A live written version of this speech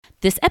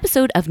This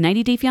episode of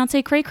 90 Day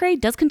Fiancé Cray Cray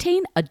does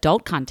contain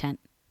adult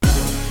content.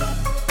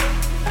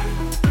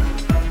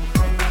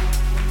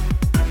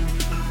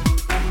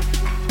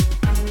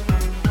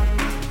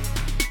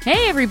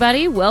 Hey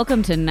everybody,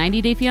 welcome to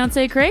 90 Day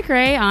Fiancé Cray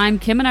Cray. I'm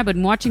Kim and I've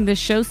been watching this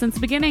show since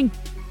the beginning.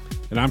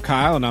 And I'm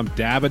Kyle and I'm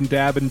dabbing.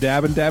 Yabba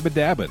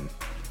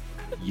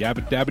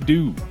dabba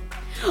doo.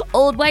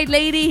 Old white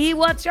lady, he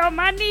wants your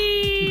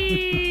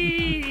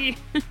money.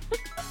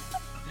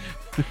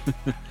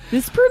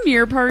 This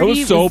premiere party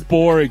was so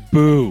boring.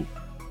 Boo.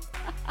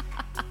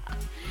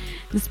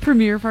 This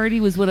premiere party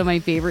was one of my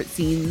favorite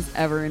scenes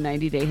ever in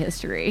 90 Day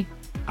history.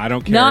 I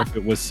don't care if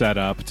it was set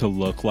up to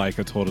look like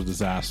a total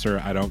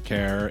disaster. I don't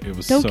care. It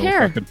was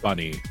fucking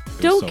funny.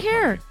 Don't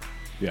care. Funny.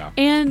 Yeah.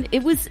 And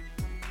it was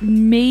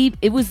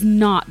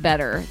not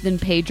better than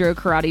Pedro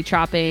karate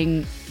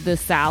chopping the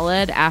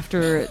salad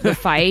after the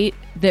fight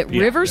that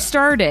River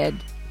started.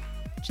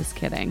 Just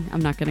kidding.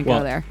 I'm not going to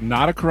go there.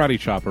 Not a karate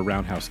chop, a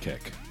roundhouse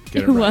kick.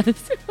 Get it right.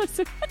 It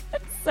was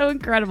so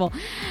incredible.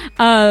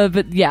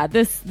 But yeah,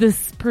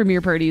 this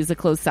premiere party is a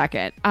close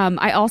second.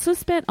 I also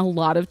spent a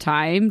lot of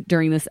time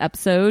during this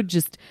episode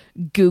just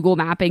Google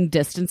mapping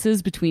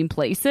distances between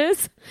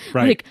places.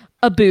 Right. Like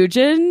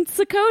Abuja and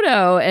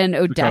Sokoto and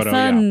Odessa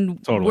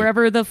and totally.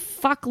 Wherever the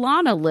fuck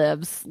Lana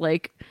lives.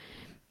 Like,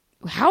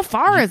 how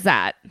far is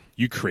that?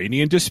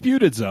 Ukrainian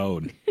disputed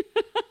zone.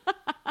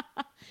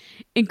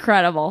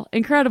 Incredible.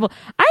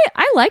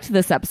 I liked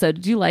this episode.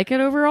 Did you like it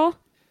overall?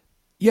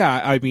 Yeah,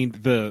 I mean,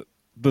 the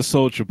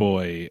Soulja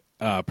Boy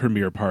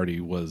premiere party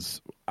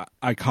was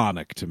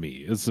iconic to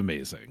me. It's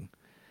amazing.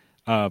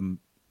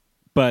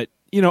 But,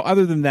 you know,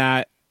 other than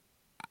that,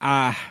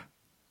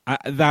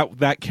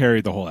 that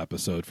carried the whole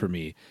episode for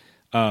me.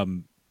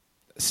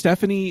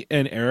 Stephanie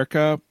and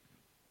Erica,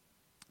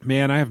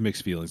 man, I have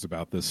mixed feelings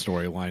about this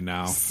storyline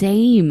now.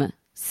 Same.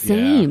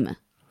 Yeah.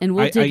 And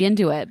we'll dig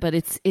into it, but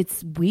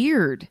it's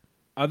weird.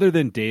 Other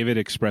than David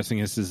expressing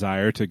his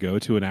desire to go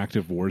to an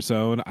active war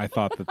zone, I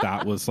thought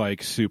that was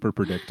like super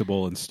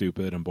predictable and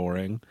stupid and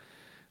boring.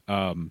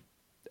 And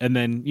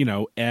then, you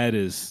know, Ed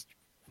is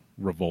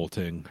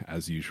revolting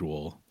as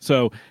usual.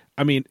 So,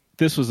 I mean,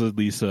 this was a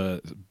Lisa,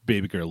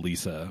 baby girl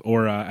Lisa,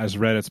 or as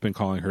Reddit's been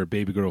calling her,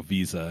 baby girl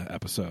Visa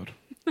episode.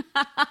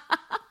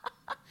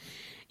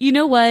 You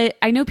know what?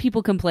 I know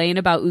people complain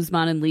about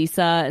Usman and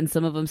Lisa, and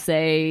some of them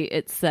say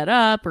it's set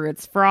up or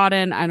it's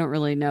fraudulent. I don't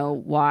really know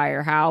why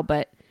or how,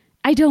 but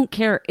I don't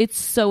care. It's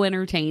so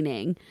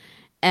entertaining.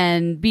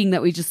 And being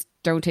that we just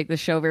don't take the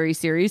show very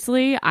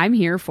seriously, I'm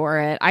here for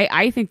it.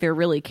 I think they're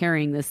really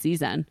carrying this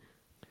season.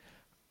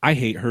 I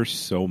hate her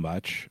so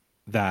much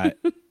that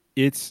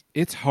it's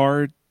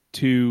hard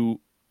to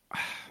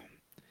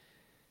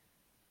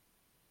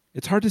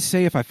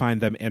say if I find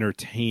them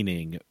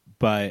entertaining,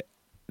 but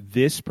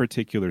this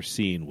particular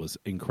scene was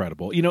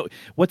incredible. You know,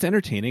 what's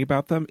entertaining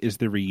about them is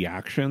the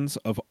reactions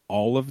of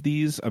all of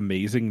these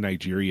amazing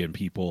Nigerian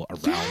people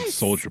around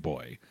Soulja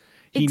Boy.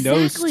 He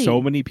knows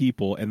so many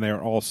people, and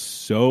they're all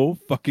so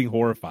fucking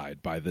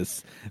horrified by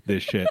this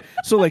shit.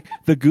 So, like,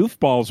 the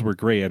goofballs were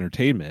great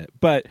entertainment,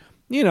 but,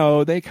 you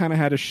know, they kind of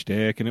had a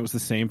shtick, and it was the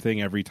same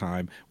thing every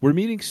time. We're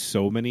meeting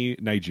so many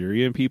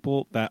Nigerian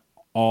people that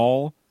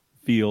all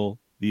feel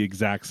the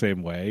exact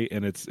same way,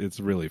 and it's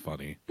really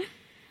funny.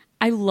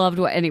 I loved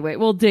anyway,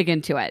 we'll dig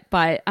into it.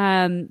 But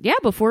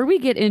before we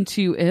get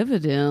into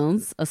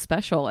evidence, a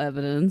special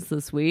evidence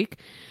this week,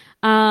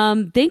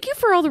 thank you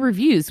for all the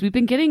reviews. We've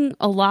been getting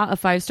a lot of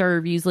 5-star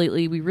reviews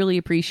lately. We really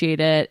appreciate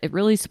it. It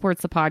really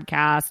supports the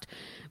podcast.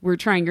 We're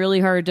trying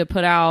really hard to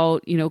put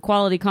out, you know,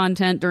 quality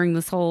content during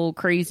this whole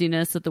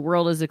craziness that the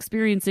world is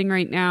experiencing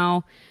right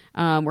now.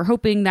 We're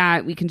hoping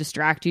that we can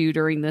distract you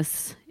during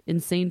this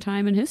insane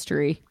time in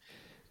history.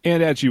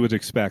 And as you would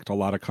expect, a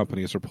lot of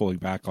companies are pulling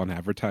back on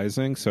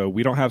advertising. So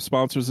we don't have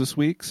sponsors this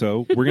week.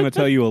 So we're going to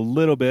tell you a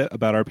little bit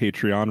about our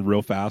Patreon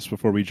real fast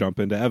before we jump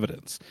into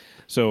evidence.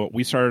 So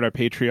we started our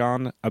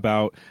Patreon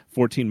about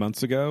 14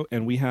 months ago,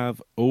 and we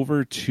have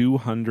over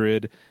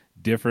 200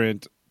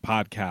 different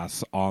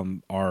podcasts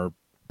on our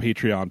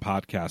Patreon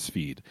podcast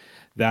feed.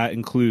 That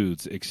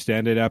includes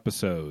extended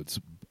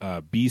episodes,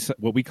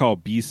 what we call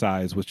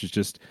B-sides, which is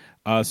just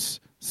us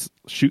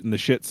shooting the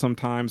shit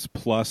sometimes,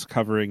 plus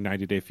covering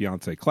 90 Day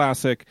Fiancé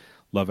Classic,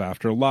 Love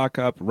After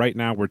Lockup. Right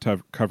now we're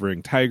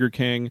covering Tiger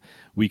King.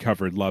 We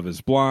covered Love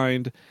is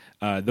Blind.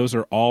 Those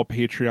are all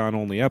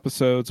Patreon-only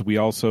episodes. We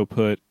also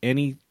put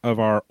any of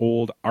our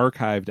old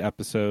archived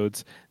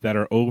episodes that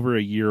are over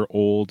a year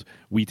old.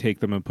 We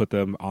take them and put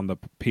them on the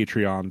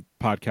Patreon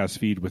podcast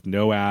feed with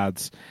no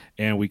ads,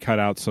 and we cut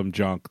out some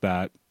junk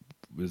that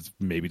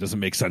maybe doesn't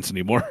make sense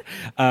anymore.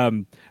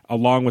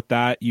 Along with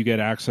that, you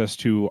get access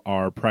to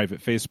our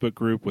private Facebook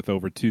group with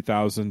over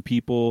 2,000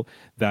 people.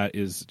 That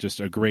is just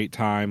a great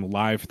time.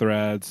 Live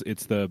threads.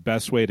 It's the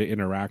best way to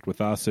interact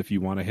with us. If you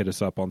want to hit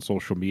us up on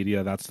social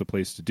media, that's the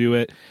place to do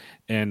it.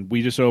 And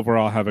we just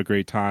overall have a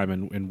great time.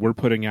 And we're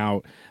putting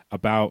out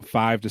about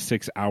 5 to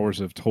 6 hours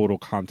of total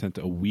content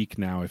a week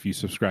now if you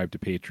subscribe to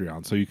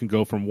Patreon. So you can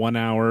go from 1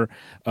 hour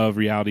of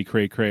reality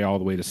cray cray all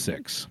the way to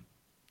 6.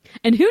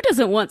 And who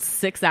doesn't want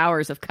 6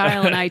 hours of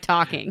Kyle and I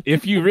talking?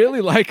 If you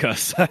really like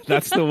us,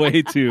 that's the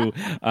way to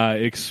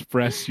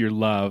express your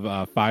love.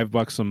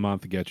 $5 a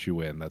month gets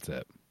you in. That's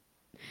it.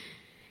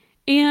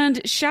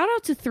 And shout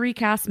out to 3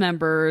 cast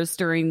members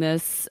during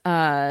this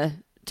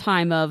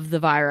time of the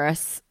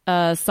virus.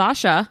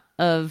 Sasha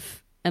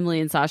of Emily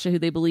and Sasha, who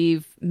they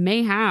believe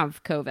may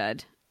have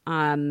COVID,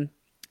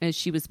 as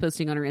she was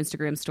posting on her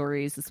Instagram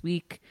stories this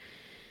week.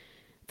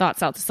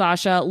 Thoughts out to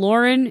Sasha.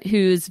 Lauren,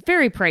 who's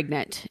very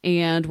pregnant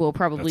and will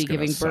probably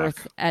giving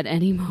birth at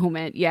any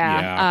moment.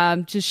 Yeah.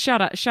 Just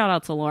shout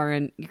out to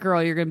Lauren.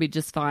 Girl, you're going to be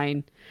just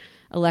fine.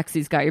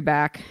 Alexi's got your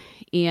back.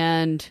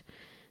 And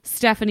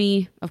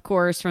Stephanie, of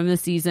course, from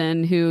this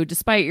season, who,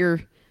 despite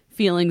your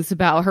feelings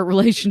about her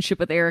relationship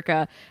with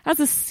Erica, has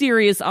a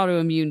serious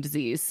autoimmune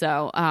disease.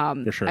 So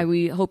for sure.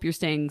 we hope you're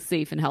staying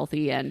safe and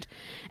healthy. And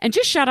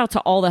just shout out to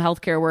all the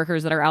healthcare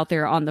workers that are out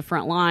there on the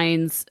front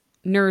lines,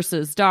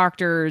 nurses,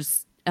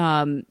 doctors,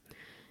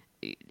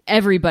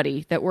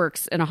 everybody that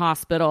works in a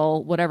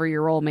hospital, whatever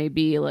your role may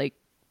be, like,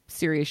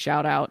 serious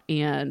shout out.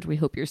 And we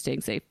hope you're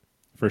staying safe.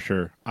 For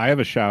sure. I have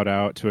a shout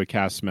out to a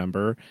cast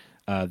member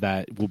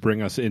that will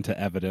bring us into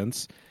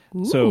evidence.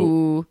 Ooh.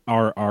 So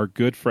our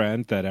good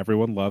friend that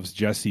everyone loves,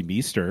 Jesse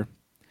Meester.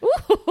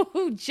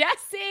 Ooh,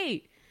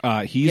 Jesse!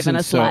 He's giving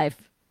us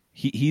life.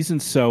 He's in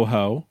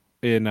Soho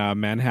in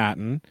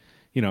Manhattan.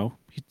 You know,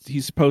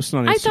 he's posting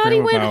on Instagram. I thought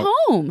he went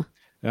home.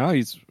 No,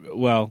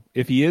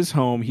 if he is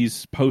home,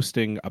 he's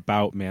posting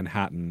about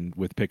Manhattan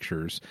with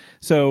pictures.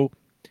 So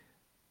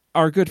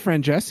our good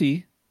friend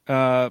Jesse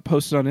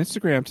posted on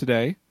Instagram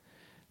today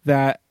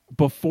that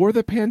before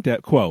the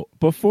pandemic,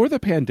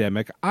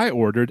 I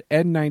ordered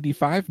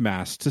N95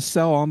 masks to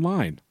sell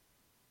online.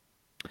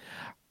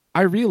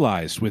 I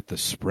realized with the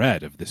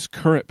spread of this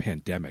current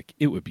pandemic,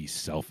 it would be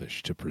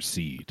selfish to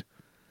proceed.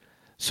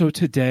 So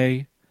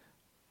today,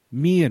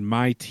 me and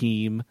my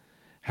team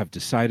have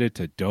decided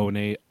to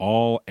donate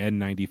all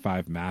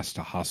N95 masks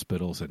to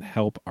hospitals and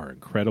help our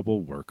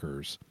incredible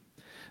workers.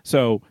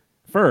 So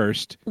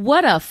first,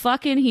 what a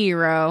fucking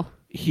hero.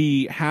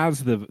 He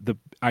has the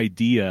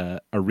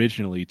idea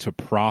originally to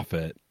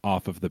profit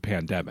off of the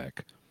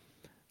pandemic.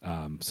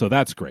 So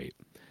that's great.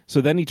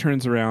 So then he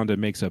turns around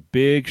and makes a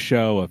big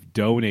show of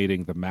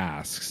donating the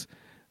masks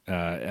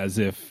as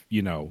if,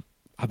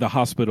 the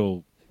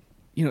hospital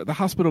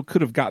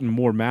could have gotten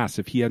more masks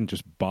if he hadn't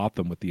just bought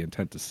them with the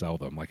intent to sell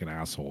them like an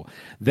asshole.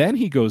 Then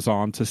he goes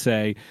on to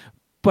say,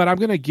 but I'm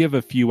going to give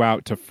a few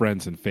out to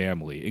friends and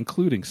family,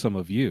 including some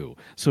of you.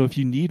 So if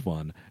you need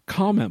one,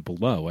 comment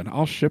below and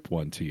I'll ship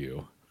one to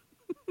you.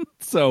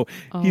 So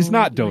he's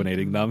not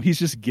donating them. He's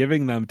just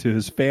giving them to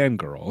his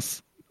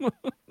fangirls.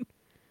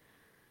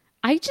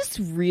 I just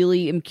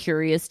really am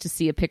curious to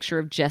see a picture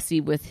of Jesse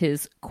with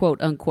his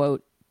quote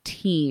unquote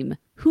team.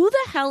 Who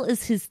the hell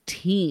is his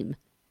team?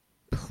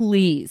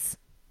 Please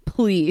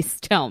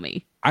tell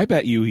me. I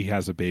bet you he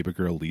has a baby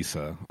girl,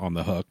 Lisa, on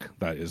the hook.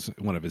 That is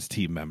one of his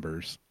team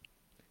members.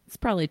 It's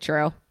probably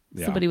true.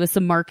 Yeah. Somebody with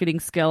some marketing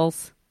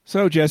skills.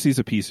 So Jesse's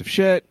a piece of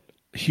shit.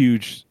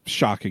 Huge,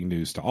 shocking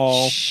news to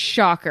all.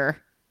 Shocker.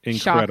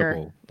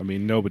 Incredible. Shocker. I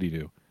mean, nobody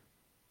knew.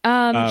 Go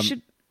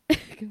ahead.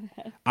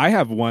 I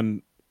have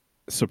one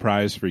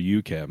surprise for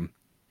you, Kim.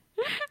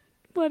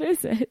 What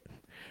is it?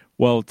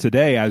 Well,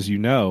 today, as you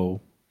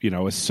know,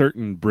 a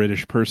certain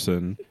British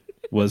person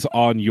was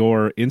on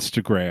your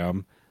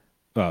Instagram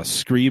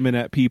screaming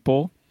at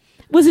people.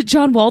 Was it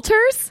John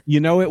Walters?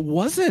 It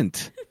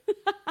wasn't.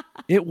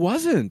 It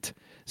wasn't.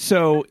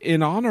 So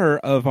in honor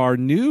of our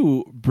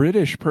new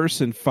British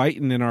person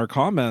fighting in our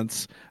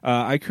comments,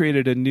 I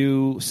created a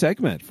new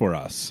segment for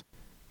us.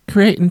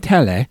 Creating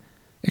telly,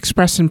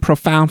 expressing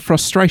profound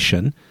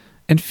frustration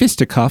and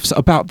fisticuffs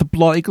about the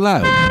bloody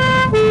globe.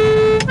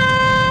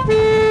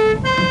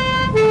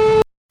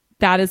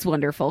 That is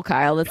wonderful,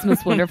 Kyle. That's the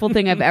most wonderful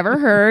thing I've ever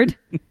heard.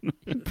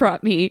 It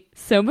brought me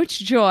so much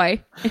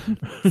joy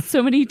and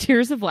so many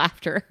tears of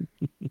laughter.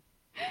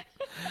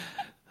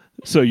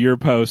 So your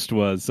post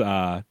was,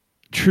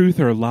 truth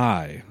or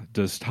lie,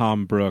 does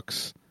Tom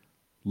Brooks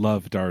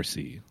love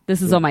Darcy?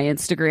 This is on my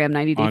Instagram,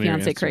 90 Day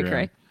Fiancé Cray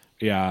Cray.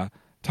 Yeah.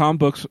 Tom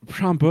Brooks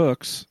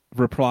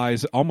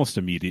replies almost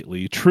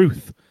immediately,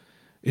 truth.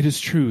 It is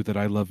true that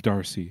I love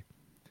Darcy.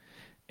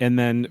 And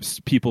then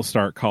people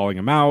start calling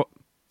him out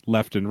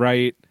left and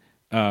right.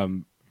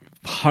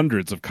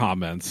 Hundreds of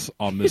comments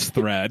on this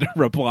thread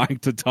replying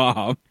to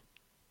Tom.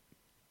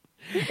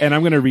 And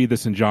I'm going to read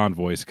this in John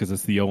voice because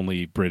it's the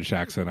only British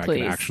accent I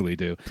can actually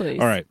do. Please.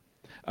 All right.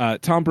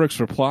 Tom Brooks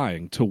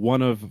replying to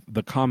one of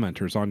the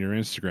commenters on your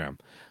Instagram.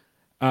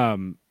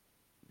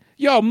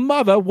 Your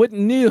mother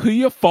wouldn't know who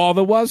your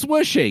father was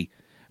she?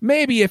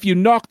 Maybe if you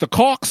knock the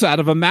corks out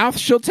of her mouth,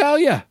 she'll tell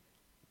you.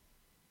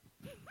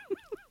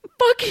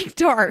 Fucking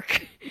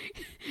dark.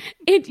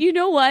 And you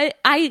know what?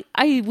 I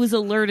was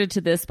alerted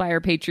to this by our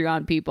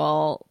Patreon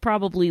people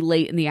probably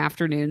late in the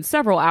afternoon,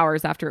 several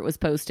hours after it was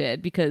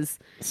posted, because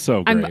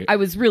so great. I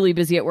was really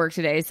busy at work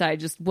today, so I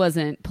just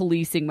wasn't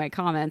policing my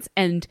comments.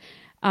 And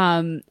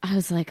I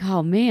was like,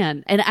 oh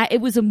man. And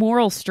it was a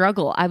moral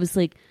struggle. I was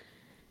like,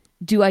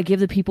 do I give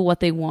the people what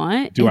they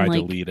want? Do and I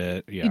like, delete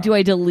it? Yeah. Do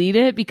I delete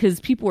it? Because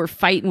people were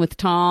fighting with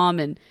Tom,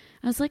 and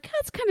I was like,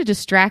 that's kind of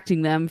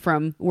distracting them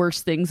from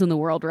worse things in the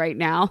world right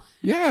now.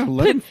 Yeah,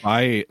 let him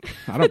fight.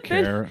 I don't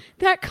care.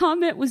 That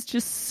comment was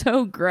just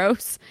so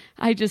gross.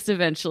 I just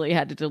eventually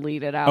had to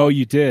delete it out. Oh,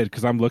 you did?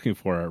 Because I'm looking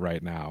for it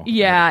right now.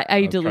 Yeah,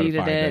 I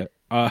deleted it.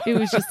 It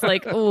was just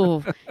like,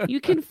 oh,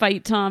 you can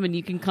fight Tom and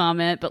you can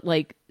comment, but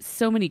like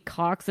so many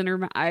cocks in her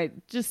mouth.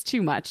 Just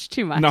too much.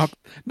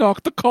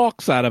 Knock the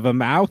cocks out of her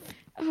mouth.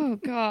 Oh,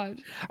 God.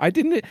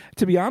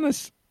 To be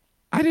honest,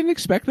 I didn't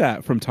expect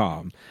that from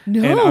Tom.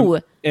 No,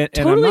 and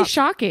totally I'm not,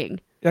 shocking.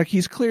 like,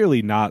 he's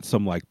clearly not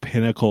some like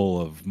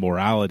pinnacle of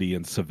morality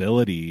and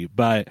civility,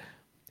 but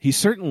he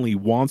certainly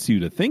wants you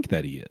to think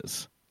that he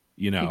is,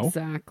 you know?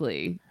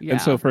 Exactly. Yeah.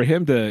 And so for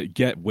him to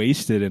get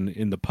wasted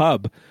in the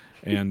pub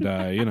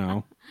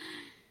and,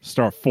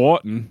 start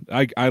fighting,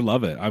 I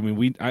love it. I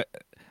mean,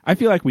 I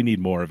feel like we need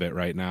more of it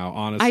right now,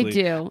 honestly. I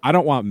do. I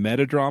don't want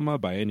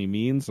metadrama by any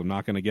means. I'm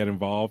not going to get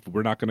involved.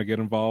 We're not going to get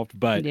involved.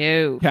 But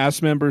no.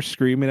 Cast members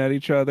screaming at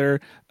each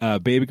other,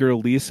 baby girl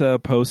Lisa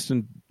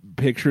posting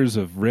pictures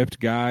of ripped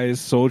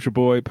guys, Soldier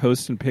Boy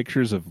posting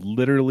pictures of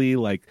literally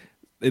like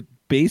it.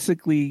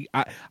 Basically,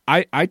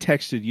 I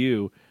texted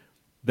you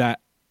that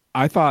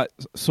I thought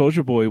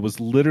Soldier Boy was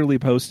literally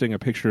posting a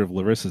picture of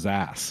Larissa's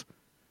ass.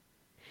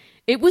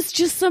 It was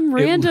just some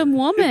random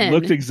woman. It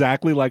looked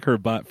exactly like her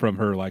butt from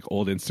her like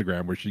old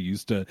Instagram where she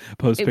used to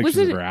post pictures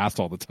of her ass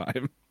all the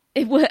time.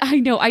 I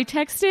know. I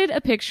texted a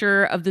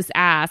picture of this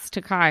ass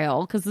to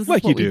Kyle because this is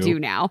what we do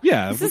now.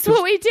 Yeah. This is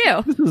what we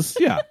do.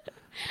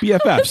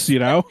 BFFs, you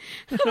know?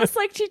 I was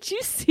like, did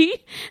you see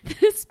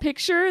this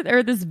picture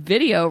or this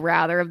video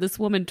rather of this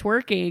woman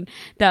twerking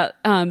that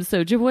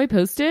Soja Boy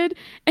posted?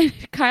 And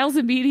Kyle's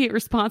immediate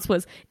response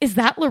was, is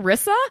that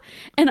Larissa?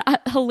 And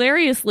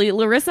hilariously,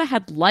 Larissa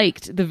had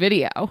liked the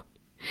video.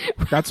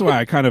 That's why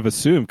I kind of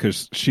assumed,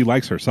 because she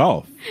likes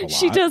herself a lot.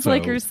 She does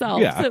like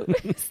herself. Yeah. So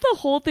the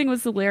whole thing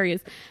was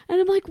hilarious. And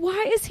I'm like,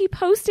 why is he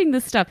posting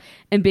this stuff?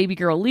 And baby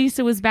girl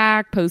Lisa was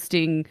back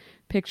posting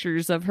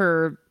pictures of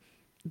her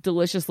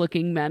delicious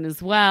looking men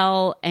as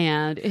well,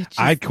 and it just,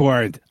 I'd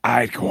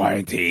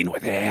quarantine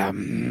with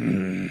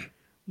him.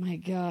 My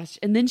gosh.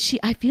 And then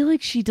I feel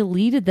like she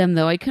deleted them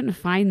though. I couldn't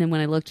find them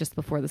when I looked just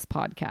before this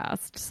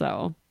podcast,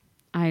 so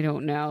I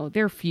don't know.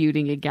 They're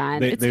feuding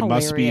again. It's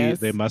hilarious.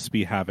 They must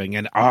be having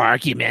an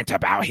argument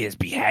about his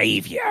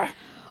behavior.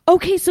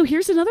 Okay, so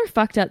here's another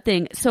fucked up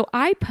thing. So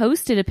I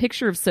posted a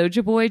picture of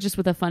Soja Boy just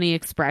with a funny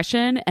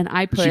expression, and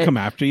I put, did she come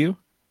after you?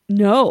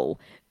 No.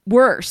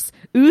 Worse,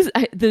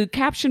 the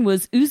caption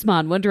was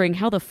Usman wondering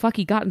how the fuck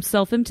he got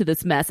himself into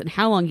this mess and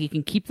how long he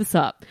can keep this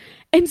up.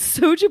 And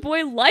Soja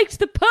Boy liked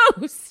the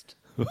post.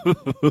 He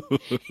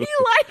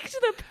liked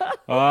the post.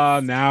 Oh,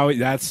 now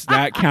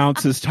that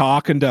counts as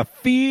talking to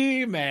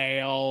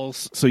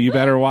females. So you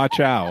better watch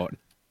out.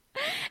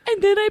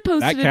 And then I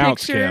posted that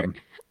counts, a picture. Kim.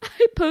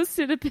 I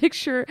posted a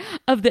picture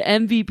of the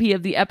MVP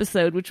of the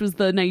episode, which was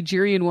the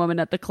Nigerian woman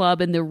at the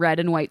club in the red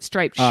and white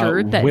striped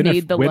shirt that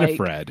made the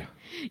Winifred.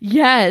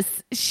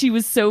 Yes, she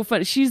was so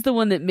fun. She's the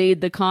one that made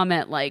the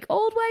comment like,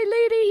 old white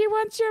lady, he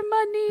wants your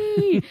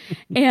money.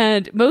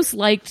 And most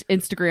liked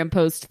Instagram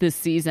post this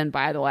season,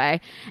 by the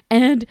way.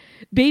 And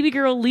baby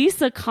girl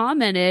Lisa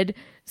commented,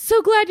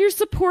 so glad you're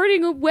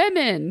supporting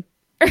women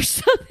or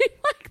something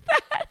like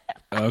that.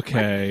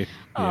 Okay.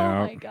 Oh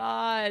yeah. my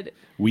God.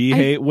 We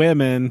hate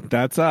women.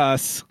 That's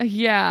us.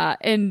 Yeah.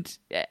 And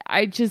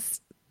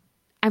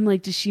I'm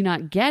like, does she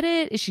not get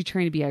it? Is she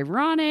trying to be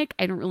ironic?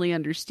 I don't really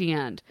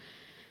understand.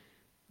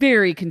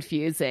 Very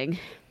confusing.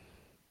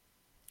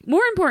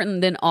 More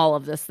important than all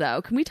of this,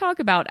 though, can we talk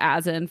about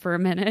Azan for a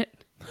minute?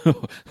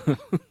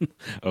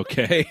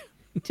 Okay.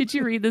 Did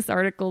you read this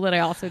article that I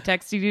also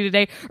texted you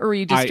today? Or were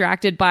you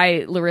distracted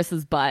by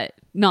Larissa's butt?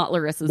 Not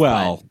Larissa's butt.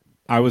 Well,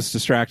 I was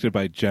distracted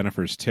by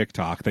Jennifer's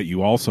TikTok that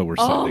you also were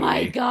sending me. Oh,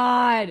 my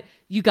God.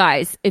 You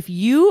guys, if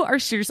you are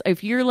serious,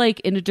 if you're like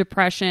in a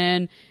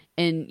depression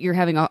and you're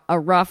having a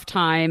rough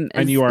time.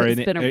 And you are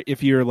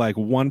if you're like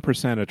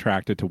 1%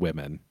 attracted to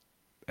women.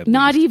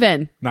 Not least.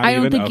 Even. Not I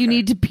don't even? think Okay. you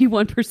need to be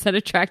 1%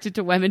 attracted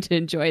to women to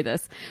enjoy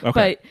this. Okay.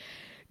 But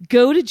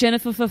go to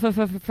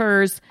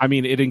Jennifer's. I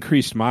mean, it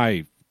increased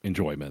my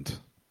enjoyment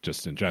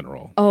just in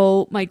general.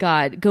 Oh my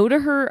God. Go to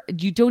her.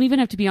 You don't even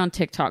have to be on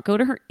TikTok. Go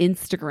to her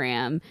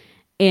Instagram.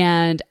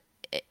 And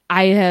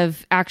I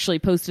have actually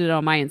posted it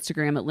on my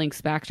Instagram. It links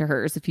back to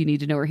hers if you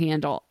need to know her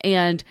handle.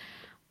 And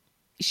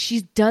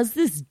she does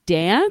this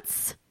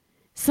dance.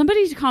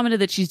 Somebody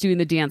commented that she's doing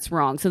the dance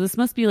wrong. So this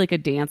must be like a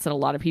dance that a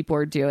lot of people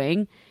are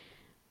doing.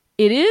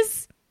 It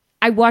is.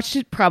 I watched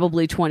it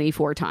probably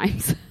 24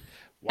 times.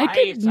 Why are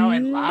you so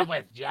in love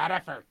with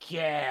Jennifer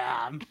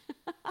Kim?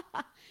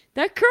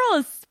 That girl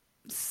is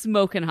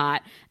smoking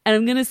hot. And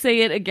I'm going to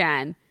say it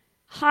again.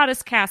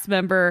 Hottest cast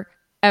member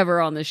ever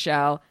on the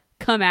show.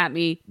 Come at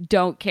me.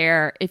 Don't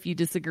care if you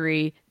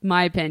disagree.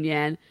 My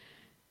opinion.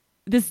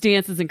 This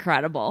dance is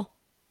incredible.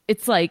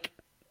 It's like,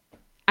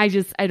 I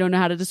don't know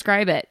how to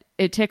describe it.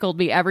 It tickled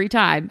me every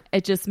time.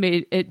 It just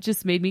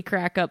made me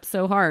crack up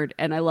so hard,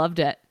 and I loved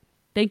it.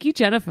 Thank you,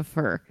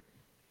 Jennifer.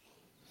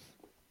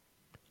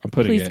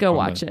 Please go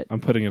watch it. I'm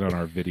putting it on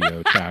our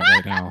video chat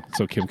right now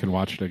so Kim can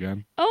watch it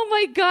again. Oh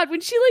my God.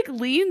 When she like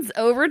leans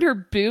over and her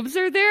boobs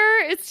are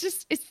there,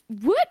 it's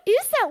what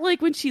is that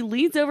like when she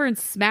leans over and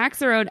smacks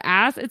her own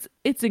ass?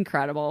 It's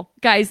incredible.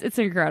 Guys, it's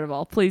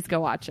incredible. Please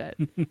go watch it.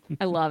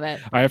 I love it.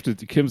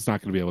 Kim's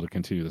not going to be able to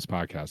continue this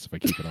podcast if I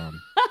keep it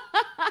on.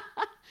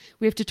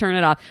 We have to turn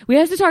it off. We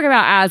have to talk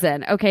about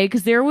Asin, okay?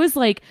 Because there was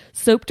like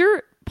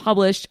Soapter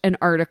published an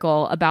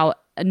article about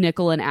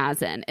Nickel and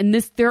Asin, and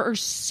there are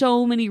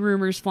so many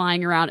rumors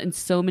flying around and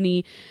so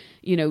many,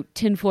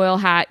 tinfoil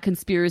hat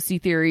conspiracy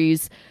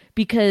theories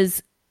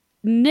because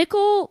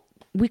Nickel.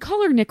 We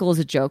call her Nickel as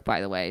a joke,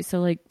 by the way.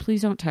 So, like,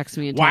 please don't text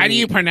me. And Why do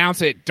you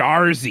pronounce it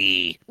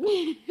Darzy?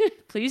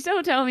 Please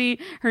don't tell me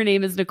her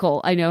name is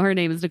Nicole. I know her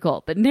name is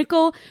Nicole. But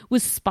Nickel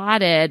was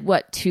spotted,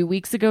 3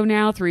 weeks ago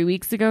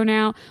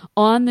now,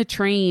 on the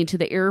train to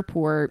the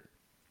airport.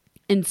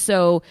 And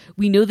so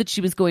we know that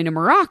she was going to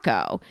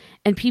Morocco.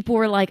 And people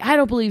were like, I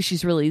don't believe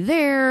she's really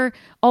there.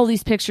 All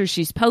these pictures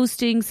she's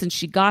posting since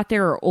she got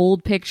there are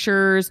old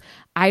pictures.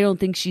 I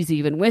don't think she's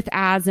even with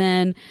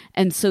Asin.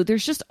 And so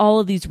there's just all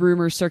of these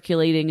rumors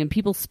circulating and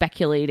people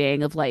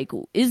speculating of like,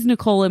 is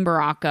Nicole in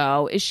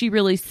Morocco? Is she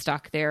really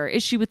stuck there?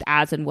 Is she with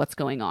Asin? What's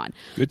going on?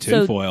 Good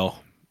tinfoil.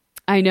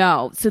 I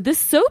know. So this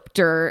Soap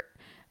Dirt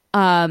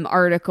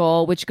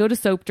article, which go to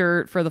Soap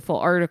Dirt for the full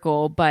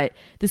article, but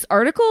this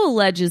article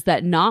alleges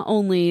that not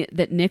only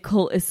that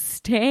Nicole is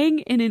staying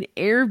in an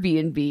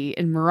Airbnb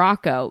in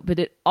Morocco, but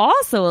it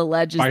also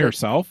alleges by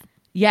herself.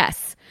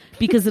 Yes,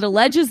 because it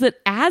alleges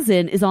that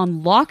Asin is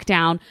on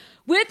lockdown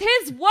with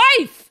his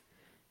wife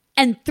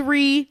and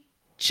 3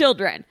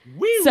 children.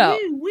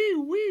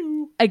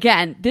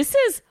 Again, this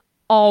is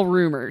all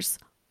rumors.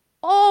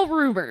 All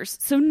rumors.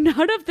 So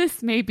none of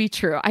this may be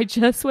true. I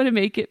just want to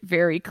make it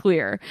very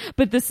clear.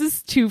 But this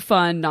is too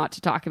fun not to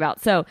talk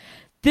about. So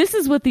this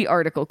is what the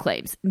article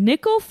claims.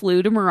 Nickel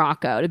flew to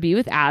Morocco to be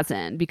with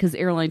Asin because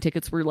airline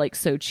tickets were like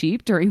so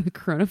cheap during the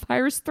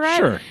coronavirus threat.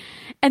 Sure.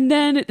 And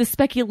then the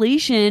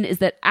speculation is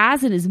that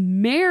Asin is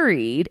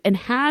married and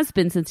has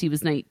been since he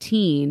was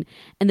 19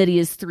 and that he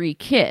has 3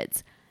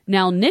 kids.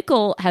 Now,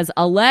 Nickel has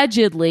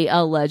allegedly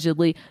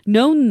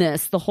known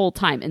this the whole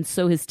time, and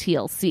so has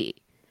TLC.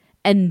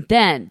 And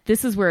then,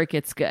 this is where it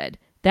gets good.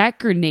 That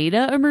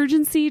Grenada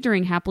emergency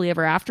during Happily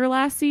Ever After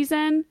last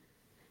season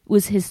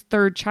was his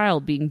 3rd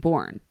child being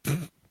born.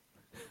 Then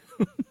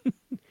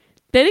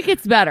it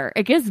gets better.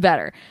 It gets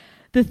better.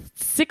 The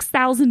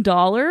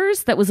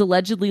 $6,000 that was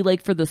allegedly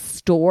like for the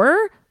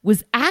store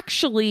was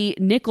actually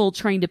Nickel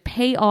trying to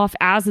pay off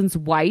Asin's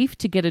wife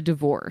to get a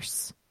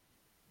divorce.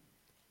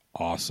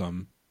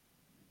 Awesome.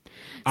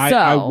 I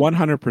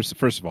 100%,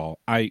 first of all,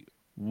 I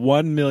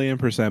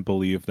 1,000,000%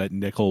 believe that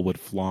Nickel would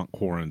flaunt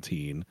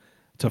quarantine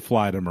to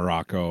fly to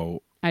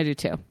Morocco. I do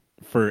too.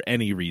 For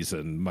any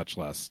reason, much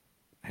less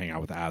hang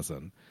out with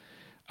Asin.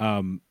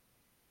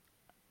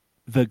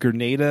 The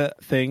Grenada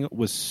thing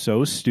was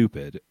so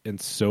stupid and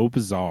so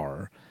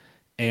bizarre,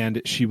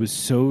 and she was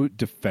so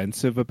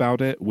defensive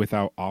about it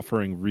without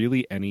offering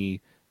really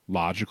any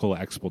logical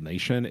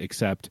explanation,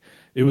 except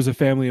it was a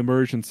family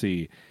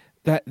emergency.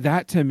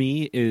 That to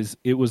me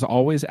it was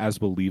always as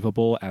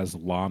believable as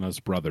Lana's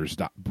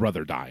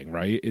brother dying,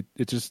 right?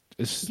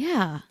 It's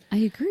yeah, I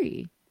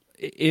agree.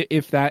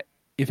 If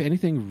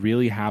anything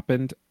really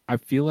happened, I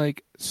feel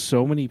like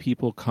so many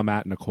people come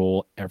at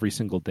Nicole every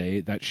single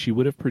day that she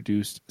would have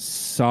produced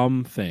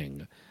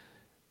something,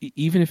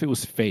 even if it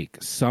was fake,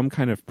 some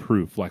kind of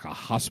proof, like a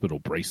hospital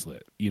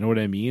bracelet. You know what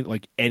I mean?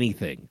 Like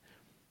anything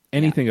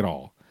at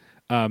all.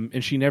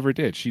 And she never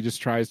did. She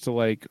just tries to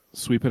like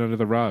sweep it under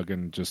the rug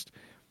and just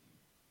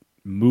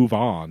move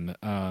on.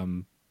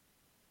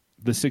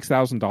 The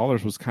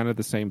 $6,000 was kind of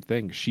the same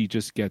thing. She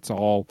just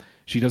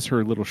she does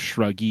her little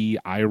shruggy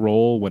eye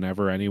roll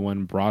whenever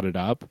anyone brought it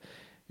up.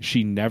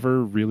 She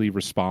never really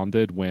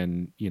responded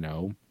when,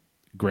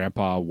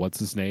 Grandpa, what's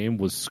his name,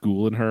 was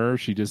schooling her.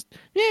 She just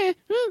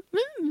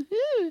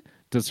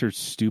does her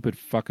stupid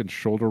fucking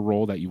shoulder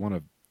roll that you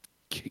want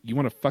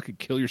to fucking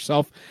kill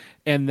yourself.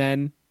 And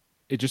then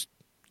it just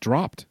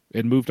dropped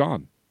and moved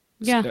on.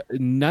 Yeah.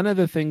 None of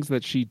the things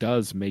that she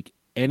does make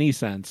any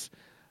sense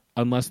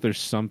unless there's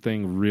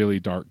something really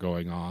dark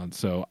going on.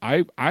 So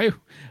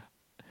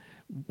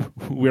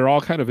we're all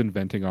kind of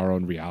inventing our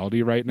own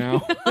reality right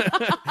now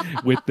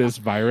with this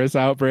virus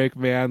outbreak,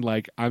 man.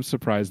 Like, I'm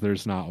surprised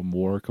there's not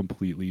more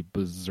completely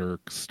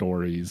berserk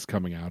stories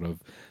coming out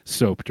of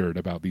Soap Dirt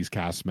about these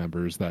cast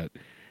members that,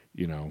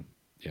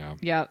 yeah.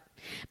 Yep.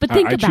 But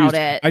think about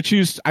it. I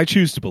choose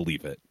to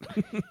believe it.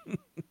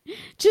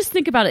 Just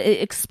think about it.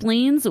 It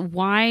explains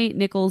why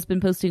Nickel's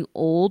been posting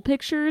old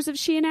pictures of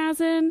she and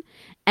Asin.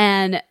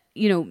 And,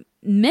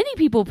 many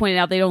people pointed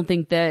out they don't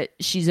think that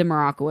she's in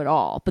Morocco at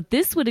all. But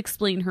this would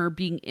explain her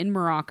being in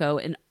Morocco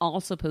and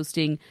also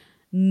posting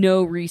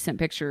no recent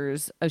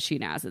pictures of she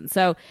and Asin.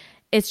 So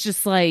it's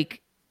just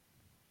like,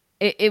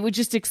 it would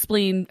just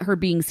explain her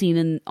being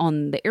seen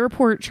on the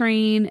airport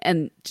train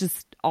and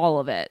just all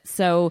of it.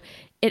 So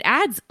it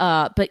adds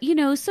up. But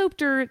Soap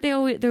Dirt,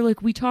 they're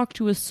like, we talk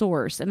to a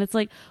source, and it's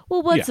like,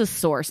 well, what's a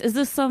source? Is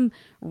this some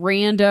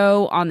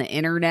rando on the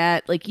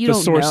internet? Like, you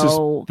don't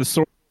know. The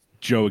source is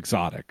Joe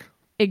Exotic.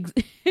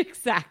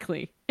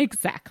 Exactly.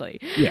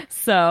 Yeah.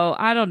 So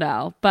I don't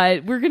know,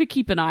 but we're gonna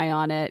keep an eye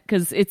on it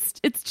because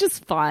it's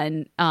just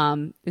fun.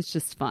 It's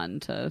just fun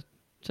to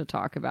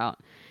talk about.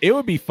 It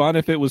would be fun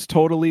if it was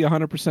totally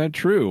 100%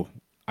 true.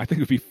 I think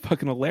it would be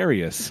fucking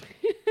hilarious.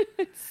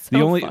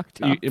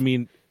 Fucked up.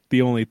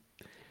 The only,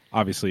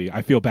 obviously,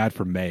 I feel bad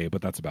for May,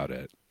 but that's about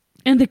it.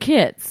 And the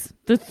kids,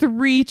 the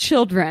 3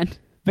 children.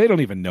 They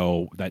don't even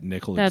know that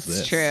Nickel That's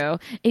exists. true.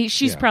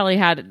 She's probably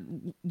had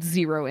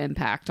 0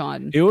 impact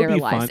on it would their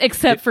be lives, fun.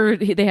 except for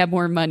they have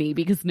more money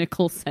because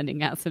Nickel's sending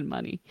Asin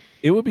money.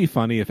 It would be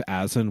funny if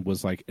Asin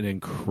was like an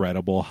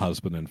incredible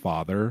husband and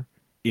father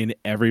in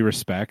every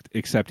respect,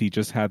 except he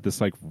just had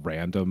this like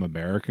random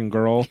American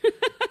girl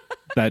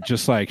that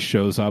just like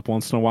shows up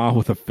once in a while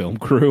with a film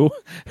crew,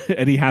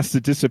 and he has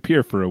to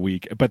disappear for a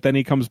week, but then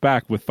he comes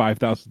back with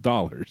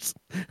 $5,000.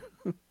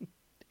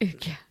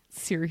 Yeah,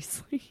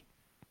 seriously.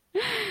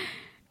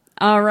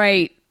 All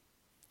right,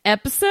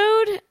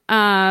 episode.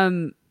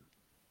 I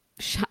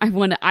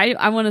want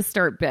to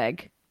start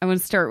big. I want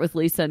to start with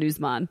Lisa and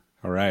Usman.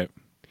 All right.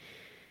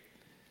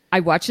 I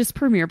watched this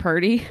premiere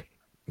party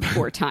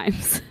 4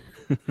 times.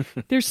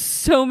 There's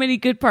so many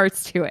good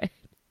parts to it,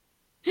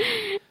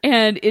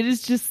 and it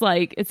is just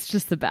like it's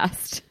just the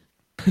best.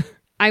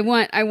 I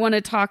want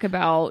to talk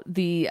about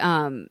the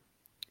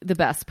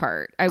best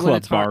part. I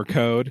want to talk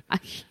Barcode.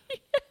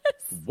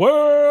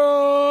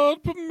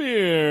 World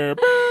premiere.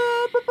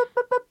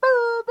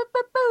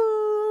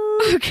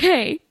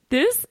 Okay,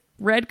 this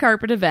red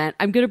carpet event,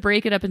 I'm going to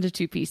break it up into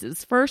 2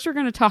 pieces. First, we're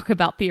going to talk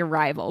about the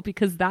arrival,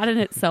 because that in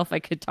itself I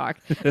could talk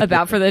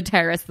about for the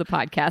entire rest of the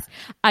podcast.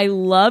 I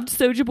loved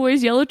Soulja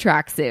Boy's yellow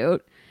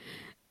tracksuit.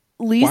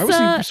 Lisa, why was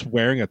he just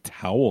wearing a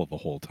towel the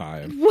whole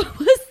time? What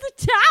was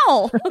the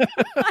towel?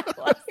 What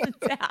was the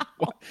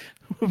towel?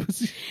 What was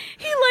he?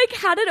 He like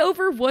had it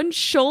over one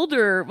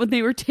shoulder when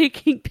they were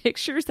taking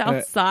pictures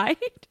outside.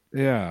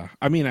 Yeah.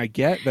 I mean, I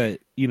get that,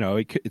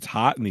 it's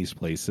hot in these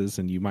places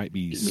and you might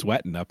be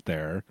sweating up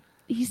there.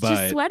 He's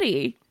just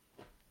sweaty.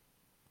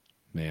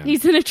 Man.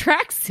 He's in a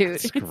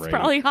tracksuit. It's great.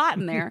 probably hot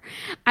in there.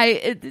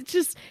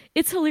 It's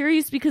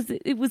hilarious because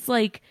it was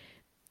like,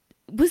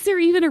 was there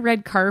even a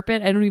red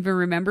carpet? I don't even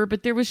remember,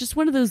 but there was just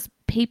one of those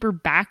paper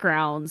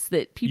backgrounds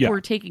that people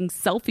were taking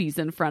selfies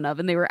in front of,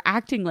 and they were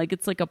acting like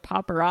it's like a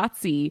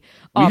paparazzi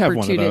opportunity. We have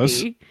one of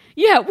those.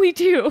 Yeah, we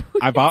do.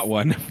 I bought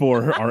one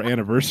for our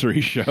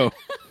anniversary show.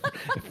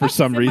 For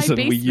some reason,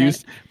 we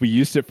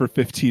used it for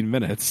 15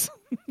 minutes.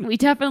 We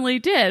definitely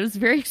did. It was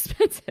very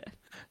expensive.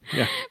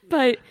 Yeah.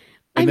 But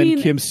And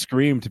then Kim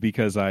screamed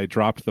because I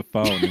dropped the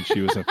phone and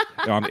she was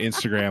on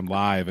Instagram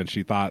Live, and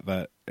she thought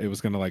that it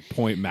was going to like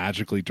point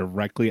magically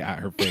directly at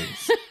her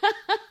face.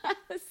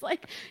 It's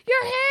like,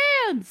 your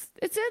hands,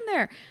 it's in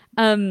there.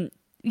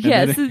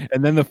 Yes.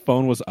 And then the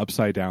phone was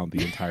upside down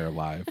the entire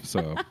live.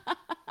 So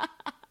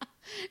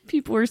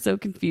people were so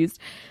confused.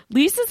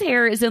 Lisa's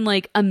hair is in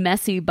like a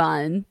messy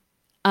bun.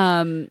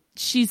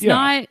 She's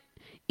not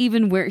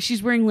even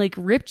she's wearing like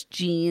ripped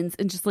jeans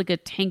and just like a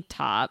tank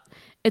top.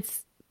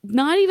 It's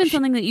not even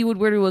something that you would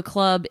wear to a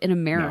club in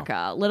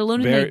America, let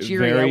alone in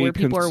Nigeria, where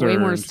people are way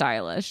more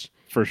stylish.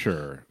 For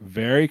sure.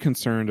 Very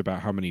concerned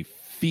about how many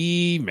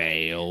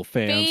female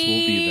fans will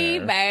be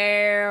there.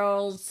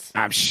 Females.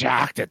 I'm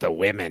shocked at the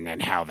women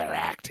and how they're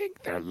acting.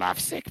 They're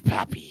lovesick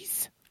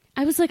puppies.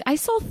 I was like, I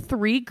saw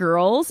 3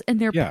 girls, and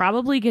they're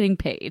probably getting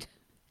paid.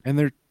 And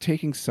they're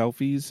taking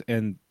selfies,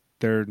 and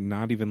they're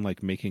not even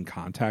like making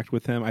contact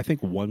with him. I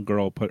think one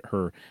girl put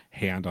her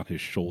hand on his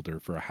shoulder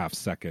for a half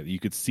second. You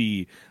could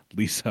see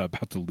Lisa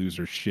about to lose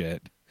her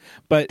shit.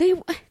 But they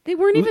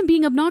weren't even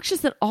being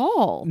obnoxious at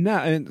all. No,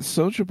 and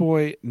Soulja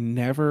Boy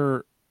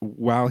never,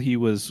 while he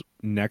was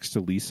next to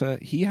Lisa,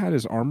 he had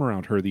his arm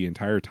around her the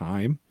entire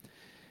time.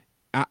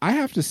 I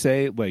have to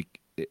say, like,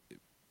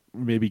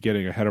 maybe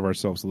getting ahead of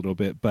ourselves a little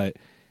bit, but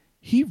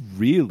he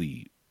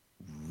really,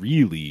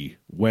 really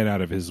went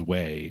out of his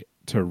way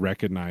to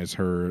recognize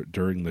her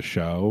during the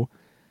show,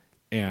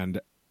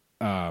 and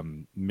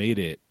made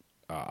it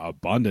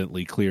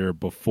abundantly clear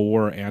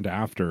before and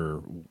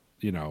after,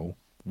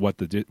 what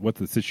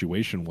the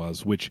situation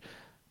was, which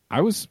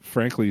I was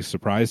frankly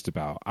surprised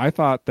about. I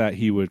thought that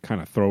he would kind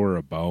of throw her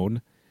a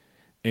bone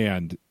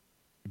and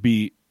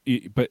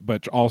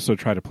but also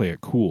try to play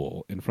it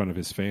cool in front of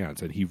his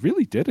fans, and he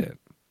really did it.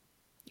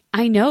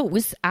 I know, it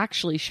was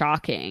actually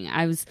shocking.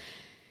 I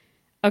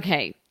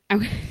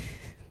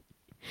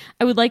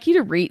would like you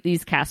to rate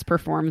these cast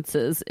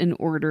performances in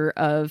order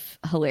of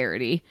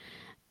hilarity.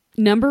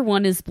 Number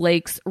 1 is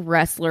Blake's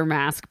wrestler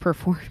mask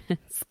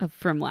performance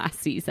from last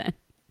season.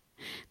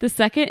 The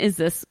second is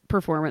this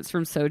performance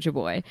from Soulja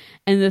Boy.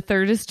 And the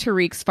third is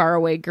Tariq's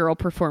faraway girl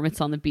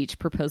performance on the beach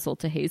proposal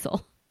to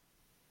Hazel.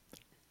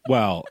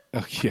 Well,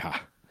 yeah.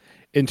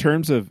 In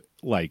terms of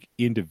like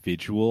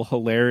individual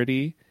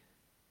hilarity,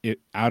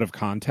 out of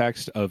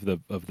context of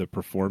the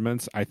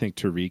performance, I think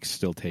Tariq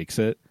still takes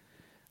it.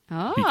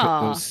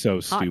 because it was so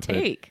hot stupid.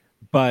 take.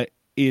 But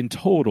in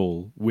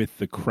total, with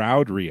the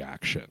crowd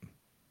reaction,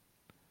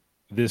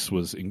 this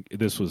was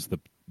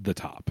the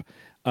top.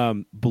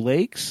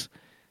 Blake's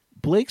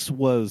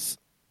was,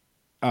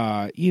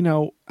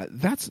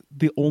 that's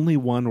the only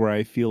one where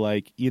I feel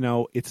like,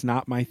 it's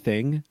not my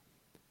thing,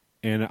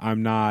 and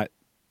I'm not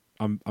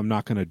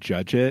going to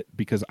judge it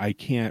because I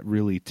can't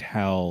really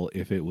tell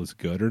if it was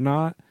good or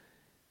not.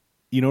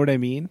 You know what I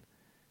mean?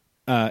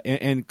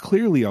 And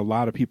clearly a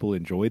lot of people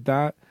enjoyed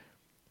that.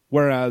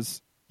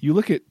 Whereas you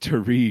look at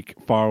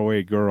Tariq,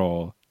 Faraway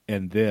Girl,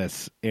 and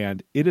this,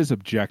 and it is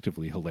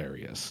objectively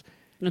hilarious.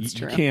 That's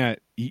true.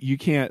 You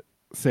can't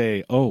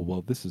say, oh,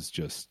 well, this is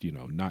just,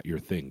 not your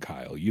thing,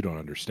 Kyle. You don't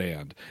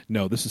understand.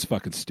 No, this is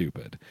fucking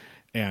stupid.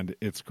 And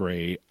it's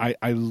great.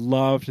 I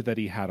loved that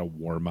he had a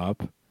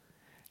warm-up.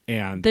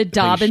 And the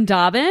Dobbin.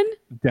 Dabbin.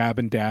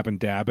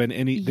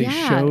 And they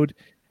showed...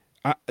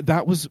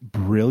 that was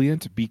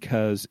brilliant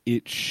because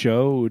it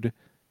showed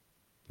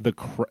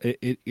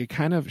it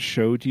kind of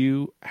showed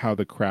you how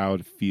the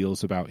crowd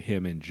feels about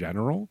him in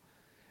general.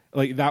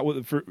 Like that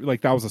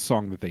was a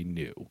song that they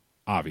knew,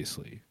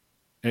 obviously.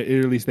 At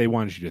least they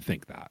wanted you to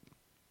think that.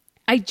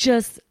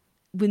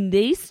 When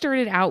they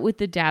started out with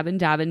the Dabbin,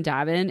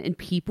 and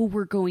people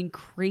were going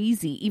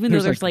crazy, even though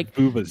there's like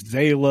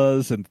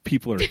vuvuzelas and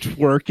people are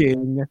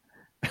twerking.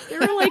 There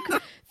were like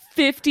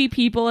 50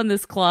 people in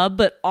this club,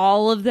 but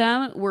all of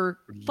them were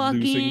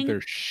fucking losing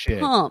their shit,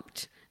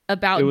 pumped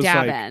about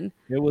Dabbin.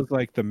 It was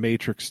like the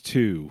Matrix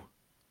 2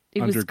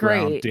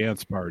 underground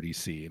dance party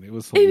scene. It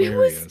was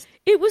hilarious.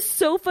 It was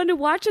so fun to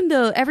watch, and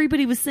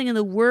everybody was singing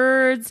the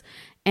words,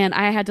 and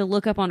I had to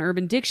look up on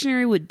Urban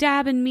Dictionary what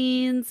Dabbin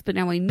means, but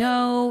now I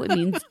know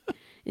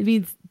it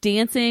means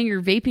dancing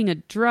or vaping a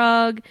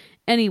drug.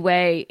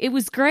 Anyway, it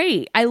was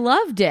great. I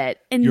loved it.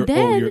 And you're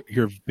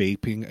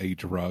vaping a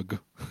drug.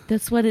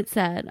 That's what it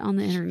said on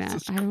the internet.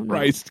 Jesus I don't know.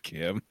 Christ,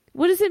 Kim.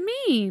 What does it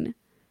mean?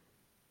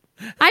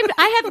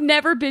 I have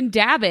never been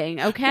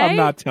dabbing. Okay, I'm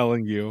not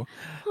telling you.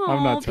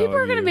 I'm not telling you. People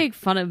are gonna make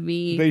fun of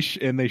me. They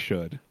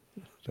should.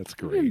 That's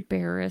great. I'm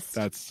embarrassed.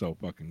 That's so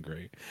fucking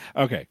great.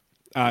 Okay,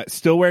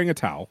 still wearing a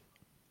towel.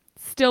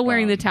 Still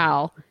wearing the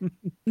towel.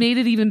 Made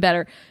it even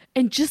better.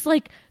 And just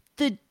like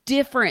the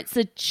difference,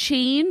 the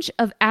change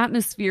of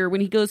atmosphere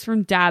when he goes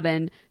from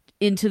dabbing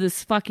into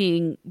this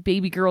fucking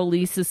Baby Girl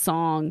Lisa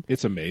song.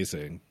 It's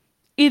amazing.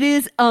 It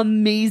is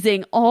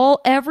amazing.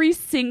 Every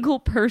single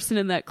person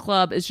in that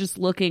club is just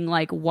looking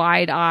like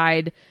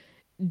wide-eyed,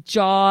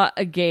 jaw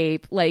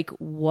agape, like,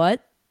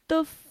 what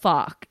the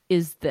fuck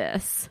is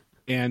this?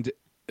 And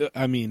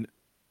I mean,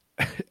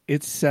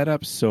 it's set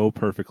up so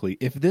perfectly.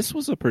 If this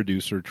was a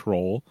producer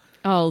troll,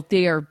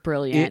 they are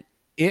brilliant.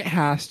 It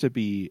has to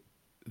be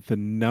the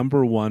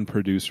number one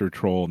producer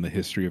troll in the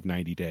history of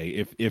 90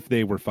 Day if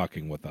they were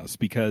fucking with us,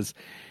 because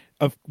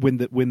of when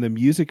the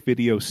music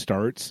video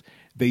starts,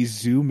 they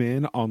zoom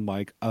in on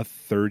like a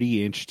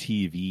 30-inch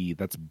TV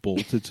that's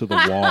bolted to the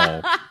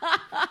wall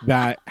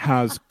that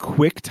has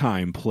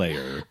QuickTime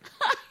player.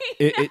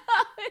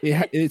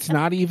 It's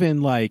not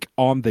even like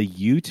on the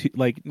YouTube,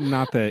 like,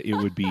 not that it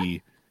would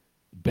be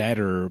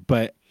better,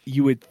 but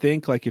you would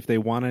think like if they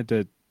wanted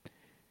to,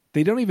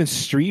 they don't even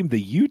stream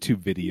the YouTube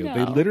video. No.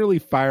 They literally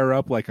fire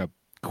up like a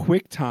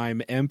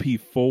QuickTime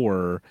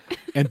MP4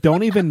 and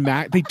don't even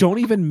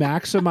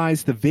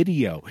maximize the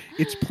video.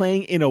 It's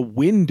playing in a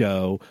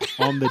window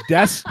on the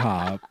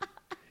desktop,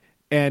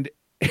 and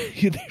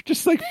they're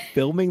just like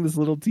filming this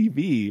little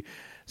TV.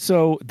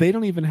 So they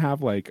don't even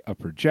have like a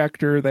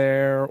projector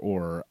there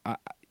or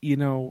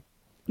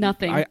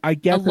nothing. I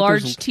get a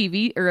large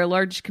TV or a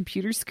large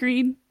computer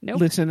screen.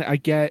 Nope. Listen, I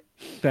get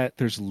that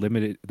there's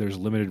limited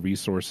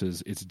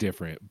resources. It's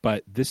different,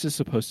 but this is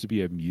supposed to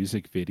be a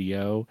music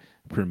video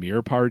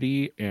premiere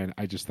party, and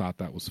I just thought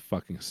that was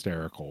fucking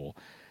hysterical.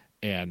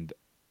 And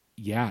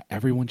yeah,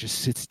 everyone just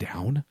sits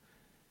down.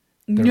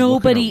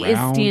 Nobody is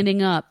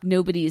standing up.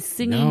 Nobody is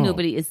singing. No.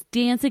 Nobody is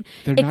dancing.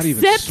 They're not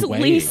except even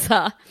swaying.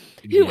 Lisa,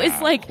 who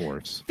is like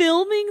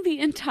filming the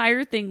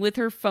entire thing with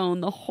her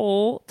phone the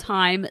whole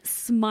time,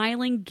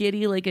 smiling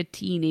giddy like a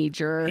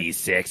teenager. He's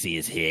sexy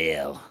as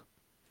hell.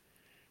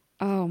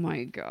 Oh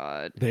my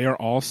God. They are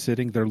all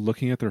sitting, they're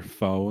looking at their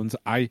phones.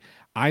 I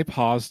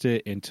paused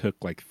it and took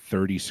like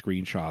 30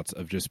 screenshots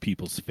of just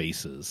people's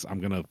faces. I'm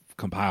going to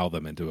compile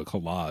them into a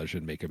collage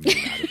and make a meme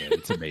out of it.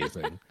 It's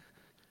amazing.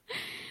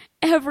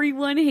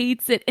 Everyone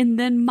hates it. And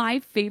then my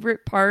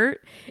favorite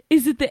part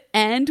is at the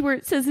end where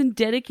it says, in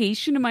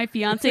dedication to my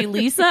fiance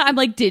Lisa. I'm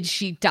like, did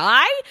she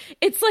die?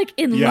 It's like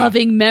in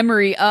loving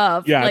memory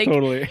of. Yeah, like,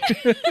 totally.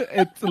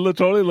 It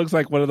totally looks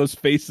like one of those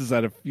faces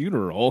at a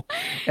funeral.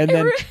 And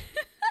then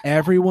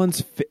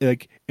everyone's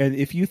like, and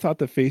if you thought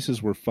the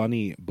faces were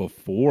funny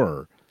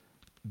before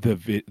the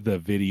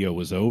video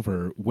was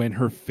over, when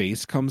her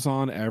face comes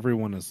on,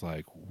 everyone is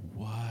like,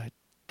 what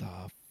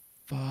the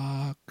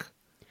fuck?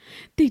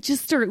 They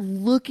just start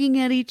looking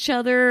at each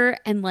other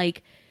and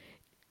like,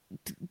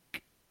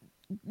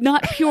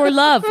 not pure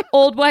love.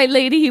 Old white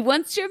lady, he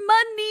wants your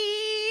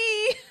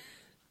money.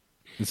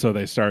 And so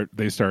they start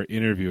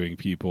interviewing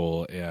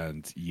people,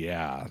 and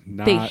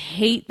They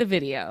hate the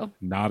video.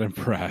 Not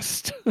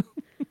impressed.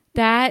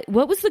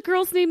 What was the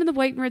girl's name in the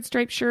white and red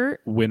striped shirt?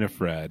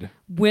 Winifred.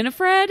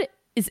 Winifred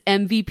is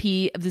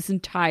MVP of this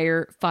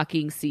entire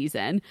fucking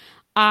season.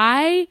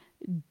 I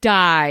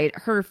died.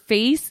 Her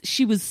face,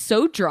 she was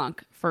so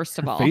drunk, first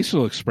of all.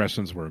 Facial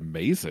expressions were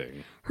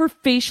amazing. Her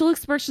facial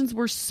expressions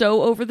were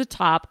so over the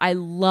top. I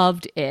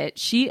loved it.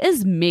 She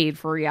is made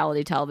for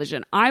reality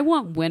television. I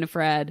want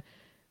Winifred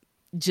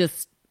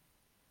just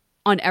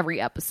on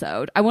every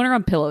episode. I want her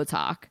on Pillow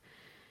Talk.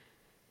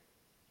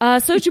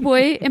 Soju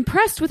Boy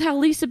impressed with how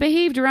Lisa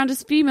behaved around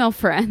his female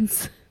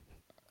friends.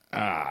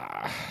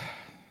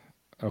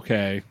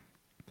 Okay.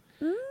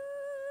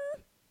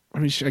 I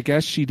mean, I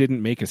guess she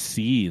didn't make a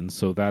scene,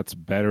 so that's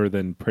better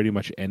than pretty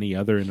much any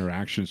other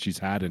interaction she's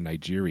had in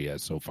Nigeria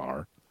so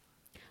far.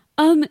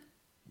 Do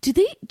you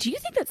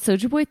think that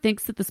Soju Boy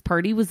thinks that this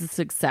party was a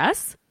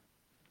success?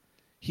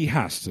 He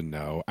has to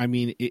know. I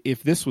mean,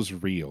 if this was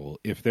real,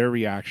 if their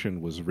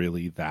reaction was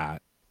really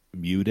that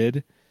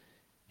muted,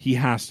 he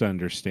has to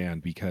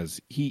understand,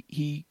 because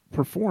he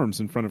performs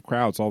in front of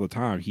crowds all the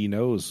time. He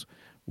knows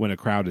when a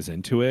crowd is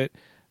into it.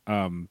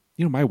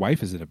 My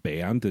wife is in a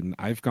band, and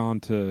I've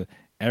gone to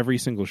every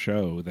single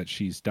show that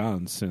she's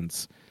done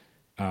since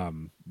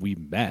we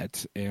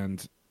met.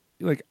 And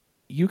like,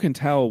 you can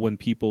tell when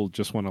people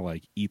just want to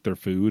like eat their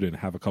food and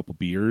have a couple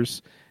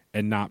beers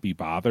and not be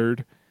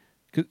bothered.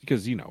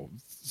 Because,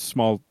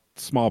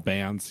 small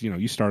bands,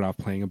 you start off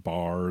playing in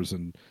bars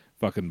and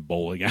fucking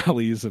bowling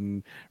alleys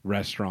and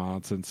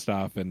restaurants and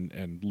stuff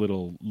and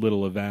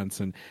little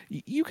events. And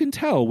you can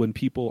tell when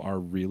people are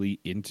really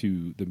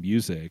into the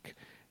music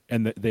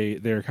and that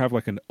they're kind of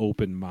like an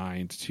open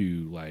mind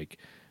to like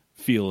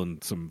feeling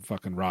some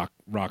fucking rock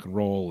and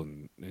roll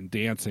and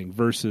dancing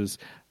versus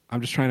I'm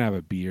just trying to have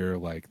a beer.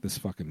 Like, this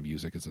fucking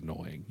music is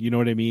annoying. You know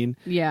what I mean?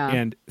 Yeah.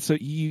 And so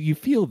you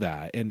feel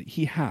that, and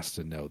he has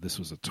to know this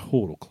was a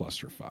total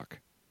clusterfuck.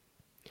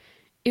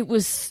 It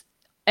was,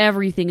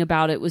 everything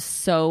about it was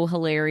so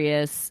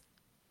hilarious.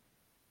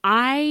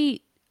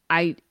 I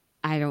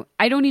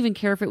don't even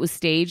care if it was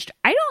staged.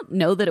 I don't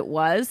know that it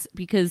was,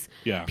 because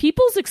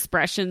people's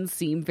expressions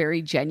seem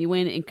very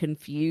genuine and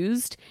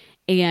confused.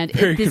 And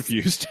very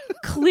confused.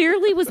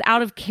 Clearly was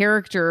out of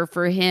character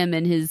for him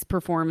and his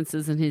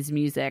performances and his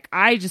music.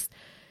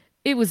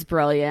 It was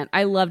brilliant.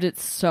 I loved it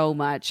so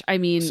much. I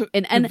mean,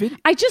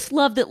 I just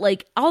love that,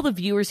 like, all the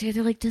viewers here,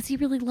 they're like, does he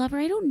really love her?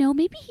 I don't know.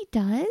 Maybe he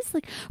does.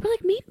 Like, we're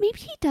like, maybe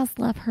he does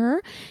love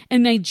her.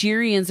 And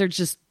Nigerians are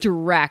just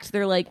direct.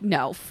 They're like,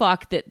 no,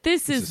 fuck that.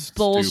 This is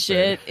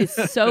bullshit.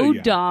 It's so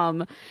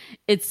dumb.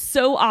 It's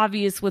so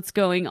obvious what's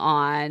going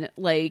on.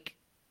 Like,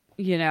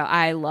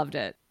 I loved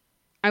it.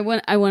 I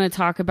want to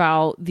talk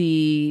about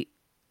the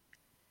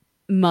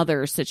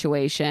mother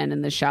situation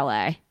in the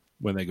chalet.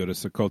 When they go to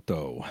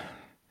Sokoto.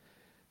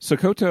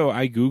 Sokoto,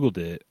 I Googled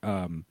it.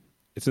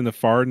 It's in the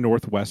far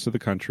northwest of the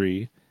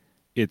country.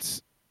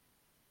 It's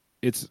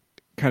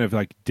kind of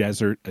like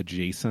desert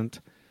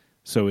adjacent.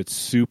 So it's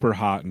super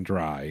hot and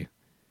dry.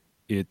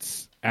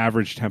 Its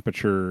average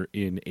temperature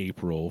in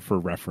April, for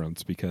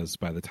reference, because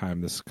by the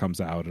time this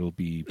comes out, it'll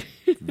be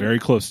very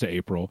close to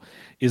April,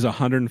 is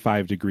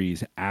 105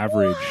 degrees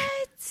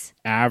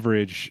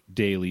average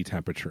daily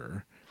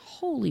temperature.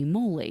 Holy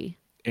moly.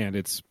 And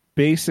it's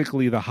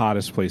basically the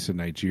hottest place in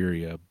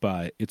Nigeria,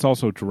 but it's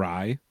also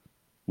dry,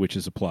 which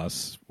is a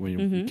plus.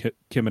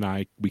 Kim and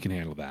I, we can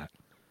handle that.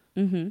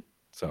 Mm-hmm.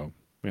 So,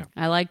 yeah.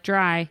 I like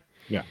dry.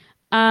 Yeah.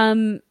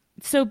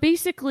 So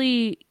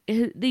basically,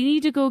 they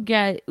need to go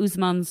get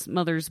Usman's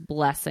mother's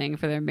blessing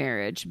for their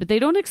marriage, but they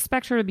don't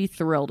expect her to be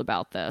thrilled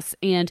about this.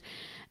 And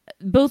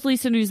both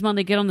Lisa and Usman,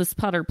 they get on this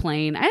putter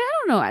plane. I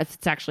don't know if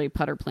it's actually a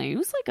putter plane. It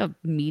was like a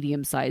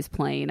medium-sized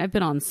plane. I've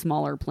been on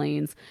smaller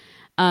planes.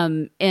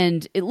 And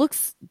it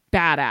looks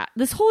badass.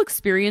 This whole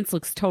experience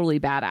looks totally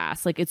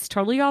badass. Like, it's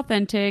totally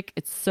authentic.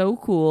 It's so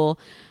cool.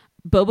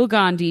 Bobo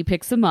Gandhi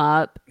picks him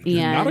up. And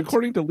not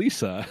according to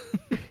Lisa.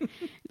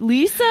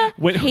 Lisa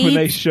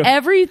hates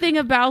everything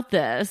about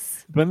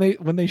this. When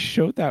they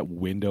showed that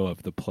window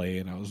of the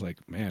plane, I was like,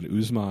 man,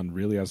 Usman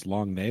really has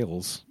long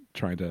nails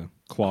trying to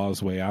claw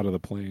his way out of the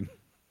plane.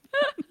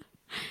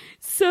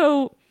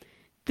 So,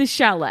 the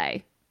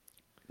chalet.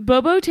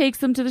 Bobo takes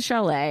them to the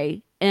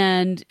chalet,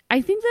 and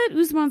I think that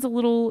Usman's a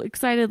little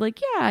excited,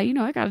 like, yeah,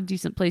 I got a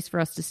decent place for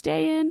us to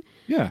stay in.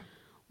 Yeah.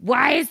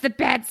 Why is the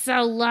bed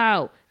so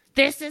low?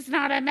 This is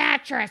not a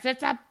mattress.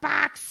 It's a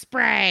box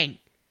spring.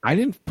 I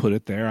didn't put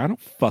it there. I don't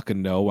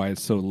fucking know why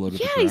it's so low to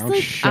the ground. He's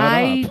like, Shut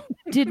I up.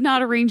 did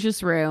not arrange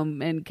this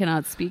room and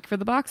cannot speak for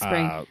the box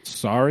spring.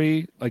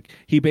 Sorry. Like,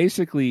 he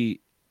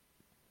basically...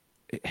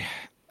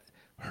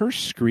 Her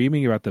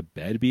screaming about the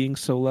bed being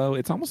so low,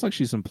 it's almost like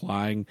she's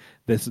implying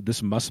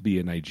this must be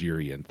a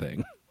Nigerian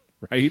thing,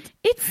 right?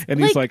 And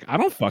he's like, I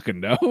don't fucking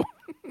know.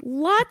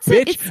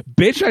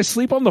 Bitch, I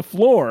sleep on the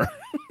floor.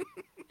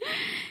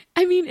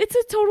 I mean, it's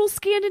a total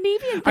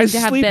Scandinavian thing to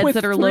have beds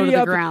that are low to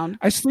the ground.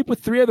 I sleep with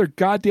 3 other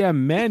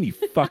goddamn men, you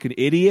fucking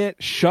idiot.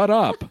 Shut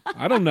up.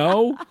 I don't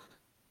know.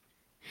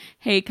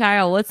 Hey,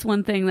 Kyle, what's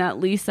one thing that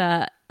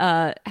Lisa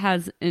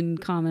has in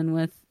common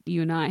with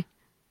you and I?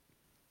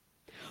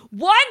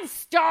 1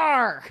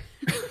 star.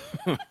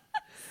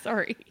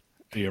 Sorry.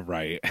 You're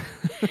right.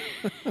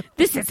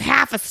 This is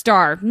half a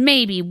star,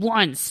 maybe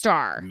 1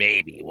 star.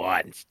 Maybe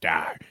 1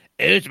 star.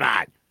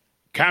 Usman,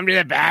 come to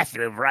the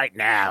bathroom right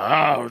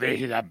now. Oh,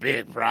 this is a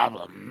big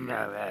problem.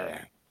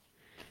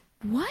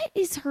 What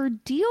is her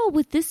deal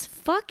with this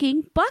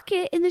fucking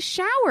bucket in the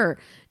shower?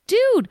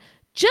 Dude,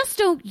 just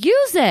don't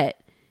use it.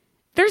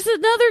 There's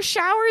another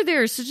shower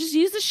there, so just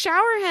use the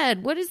shower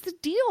head. What is the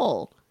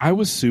deal? I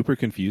was super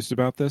confused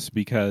about this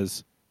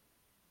because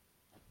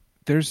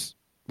there's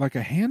like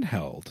a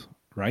handheld,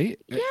 right?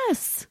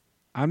 Yes.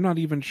 I'm not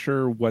even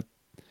sure what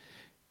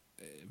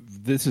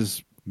this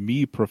is.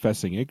 Me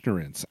professing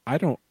ignorance. I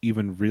don't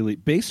even really,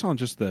 based on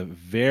just the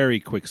very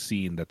quick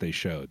scene that they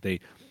showed, they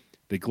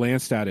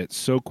glanced at it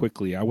so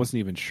quickly. I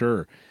wasn't even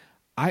sure.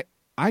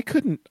 I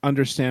couldn't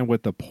understand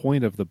what the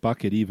point of the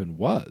bucket even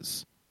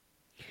was.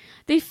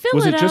 They fill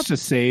Was it it up. just to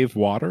save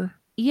water?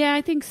 Yeah,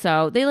 I think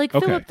so. They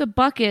fill Okay. up the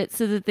bucket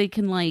so that they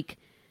can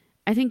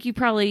I think you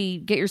probably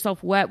get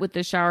yourself wet with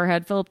the shower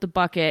head, fill up the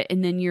bucket,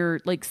 and then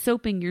you're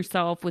soaping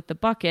yourself with the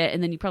bucket,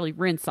 and then you probably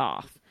rinse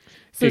off.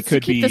 So It it's to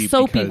could keep the be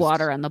soapy because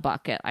water in the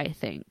bucket, I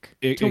think.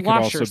 It to could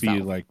wash also yourself.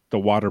 be like the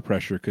water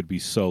pressure could be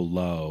so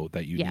low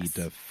that you Yes. need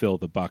to fill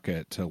the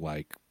bucket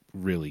to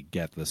really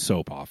get the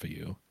soap off of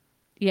you.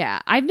 Yeah,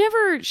 I've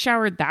never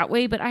showered that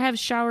way, but I have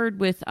showered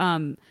with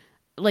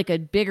a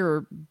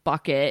bigger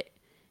bucket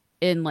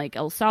in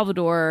El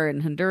Salvador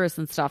and Honduras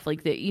and stuff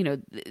like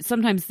that.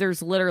 Sometimes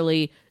there's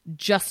literally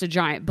just a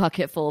giant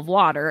bucket full of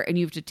water and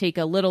you have to take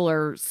a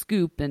littler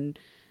scoop and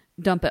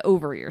dump it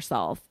over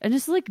yourself. And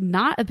it's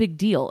not a big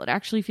deal. It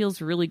actually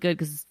feels really good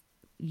because it's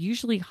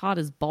usually hot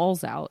as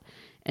balls out.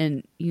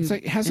 And It's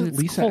hasn't and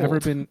it's Lisa cold. ever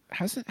been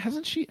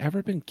hasn't she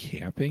ever been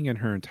camping in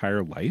her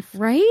entire life?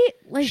 Right?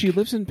 She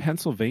lives in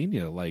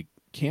Pennsylvania.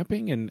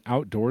 Camping and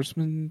outdoor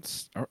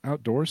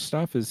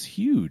stuff is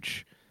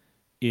huge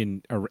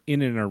in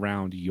and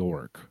around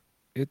York.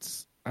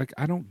 It's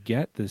I don't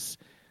get this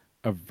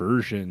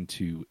aversion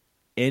to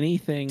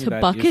anything To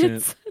that buckets?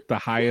 isn't the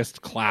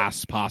highest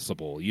class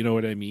possible. You know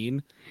what I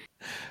mean?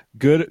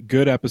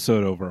 Good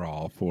episode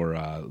overall for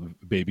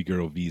baby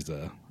girl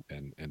Visa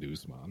and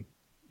Usman.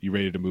 You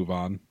ready to move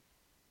on?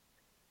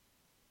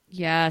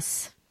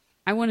 Yes.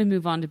 I want to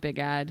move on to Big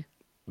Ed.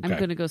 I'm Okay.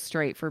 going to go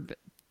straight for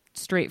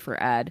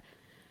Ed.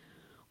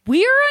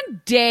 We are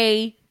on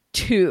day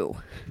 2.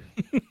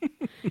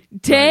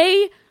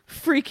 Day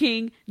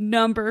freaking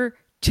number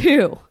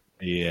 2.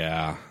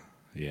 Yeah.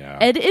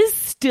 Ed is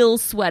still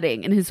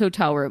sweating in his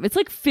hotel room. It's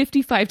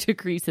 55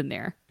 degrees in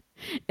there.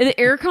 And the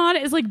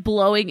aircon is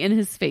blowing in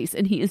his face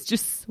and he is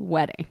just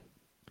sweating.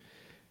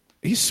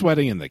 He's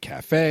sweating in the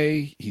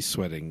cafe. He's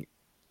sweating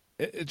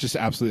just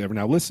absolutely ever.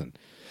 Now listen,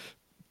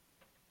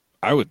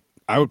 I would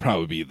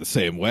probably be the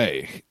same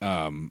way.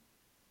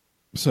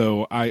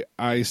 So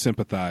I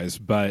sympathize,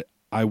 but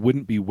I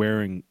wouldn't be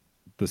wearing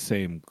the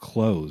same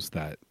clothes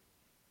that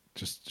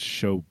just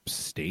show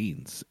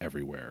stains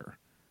everywhere.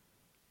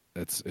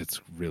 It's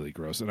really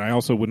gross. And I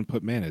also wouldn't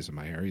put mayonnaise in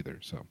my hair either.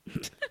 So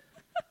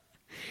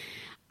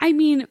I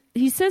mean,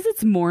 he says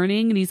it's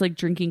morning and he's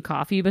drinking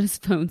coffee, but his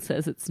phone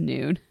says it's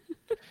noon.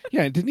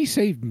 yeah, didn't he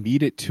say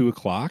meet at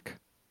 2:00?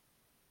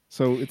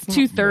 So it's not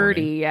 2:30,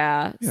 morning.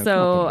 yeah. Yeah, it's So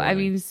not the I mean,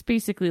 morning. it's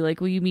basically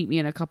will you meet me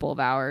in a couple of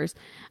hours?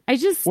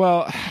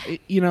 Well,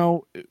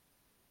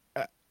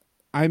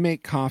 I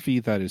make coffee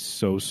that is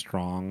so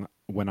strong.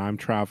 When I'm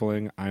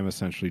traveling, I'm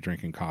essentially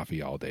drinking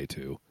coffee all day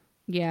too.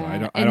 Yeah, So I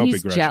and don't he's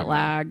begrudge jet him.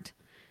 lagged.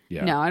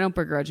 Yeah, No, I don't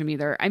begrudge him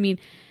either. I mean,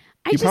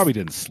 he probably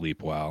didn't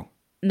sleep well.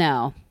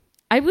 No.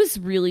 I was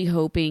really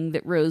hoping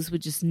that Rose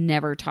would just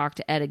never talk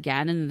to Ed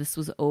again and this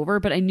was over,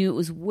 but I knew it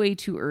was way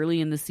too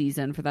early in the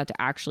season for that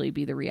to actually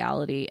be the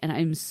reality, and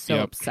I'm so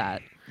Yep.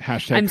 upset.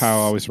 Hashtag Kyle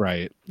always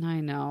right. I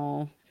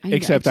know.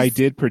 Except I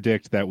did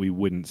predict that we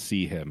wouldn't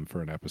see him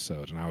for an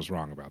episode, and I was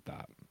wrong about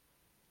that.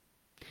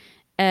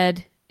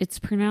 Ed, it's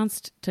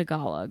pronounced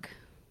Tagalog.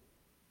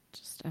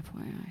 Just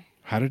FYI.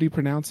 How did he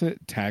pronounce it?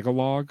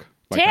 Tagalog?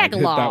 I did that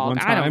Tagalog. one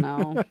I don't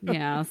time? know.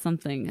 Yeah,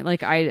 something.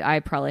 I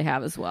probably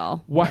have as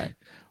well.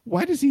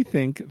 Why does he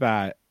think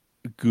that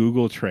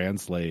Google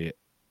Translate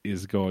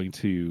is going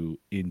to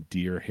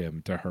endear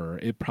him to her?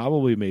 It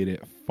probably made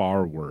it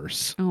far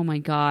worse. Oh my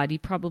God. He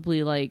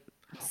probably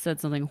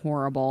said something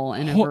horrible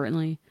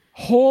inadvertently.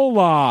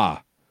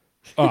 Hola.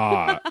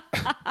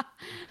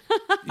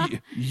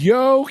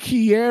 Yo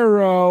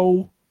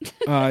quiero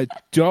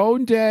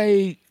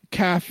donde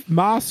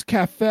más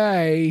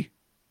café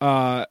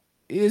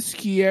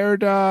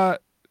izquierda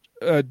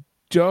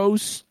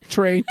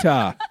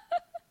 2:30.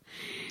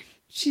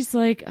 She's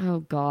like, oh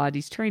God,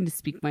 he's trying to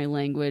speak my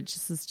language.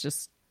 This is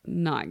just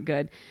not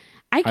good.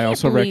 I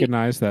also believe...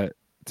 recognize that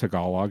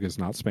Tagalog is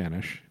not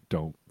Spanish.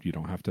 You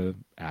don't have to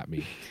at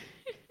me.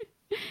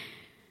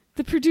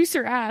 The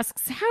producer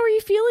asks, how are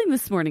you feeling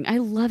this morning? I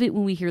love it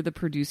when we hear the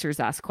producers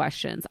ask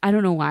questions. I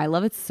don't know why. I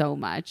love it so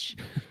much.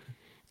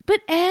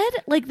 But Ed,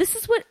 this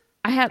is what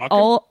I had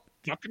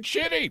fucking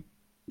shitty.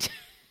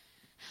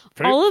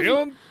 All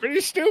Feeling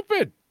pretty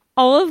stupid.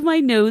 of my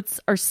notes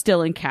are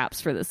still in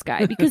caps for this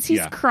guy because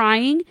he's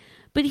crying,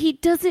 but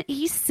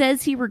he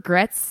says he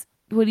regrets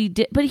what he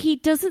did, but he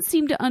doesn't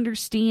seem to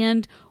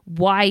understand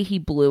why he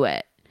blew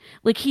it.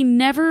 Like, he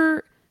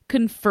never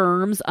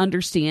confirms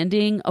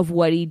understanding of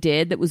what he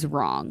did that was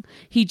wrong.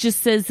 He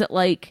just says that,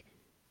 like,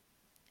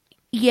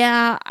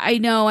 yeah, I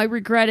know, I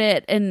regret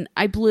it and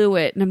I blew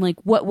it. And I'm like,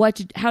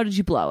 how did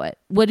you blow it?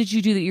 What did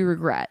you do that you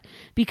regret?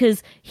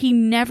 Because he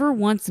never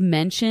once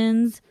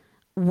mentions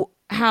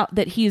how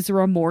that he's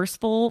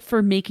remorseful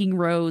for making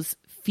Rose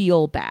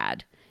feel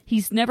bad.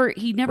 He never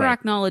Right.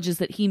 acknowledges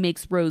that he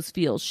makes Rose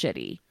feel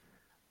shitty.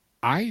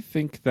 I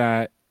think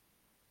that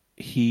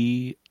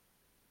he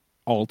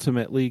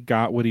ultimately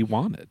got what he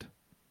wanted,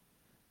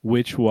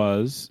 which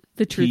was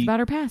The truth about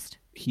her past.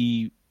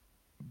 he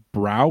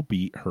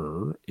browbeat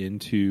her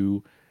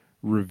into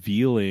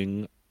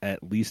revealing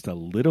at least a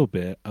little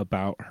bit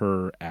about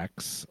her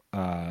ex,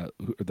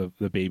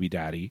 the baby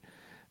daddy,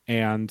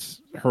 and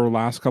her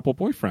last couple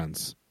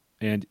boyfriends.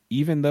 And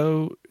even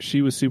though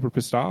she was super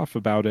pissed off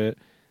about it,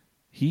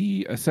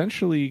 he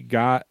essentially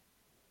got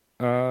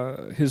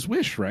his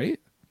wish, right?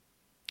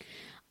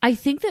 I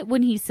think that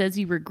when he says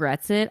he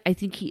regrets it, I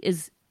think he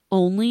is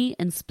only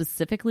and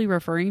specifically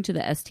referring to the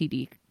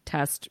STD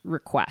test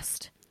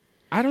request.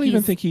 I don't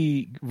even think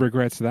he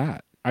regrets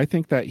that. I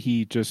think that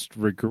he just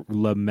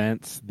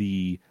laments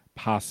the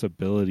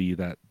possibility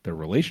that the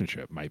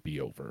relationship might be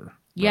over. Right?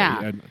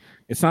 Yeah. And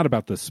it's not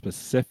about the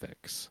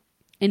specifics.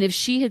 And if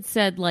she had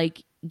said,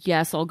 like,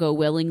 yes, I'll go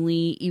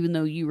willingly, even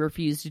though you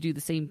refuse to do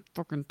the same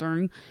fucking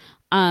thing,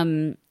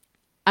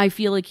 I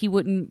feel like he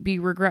wouldn't be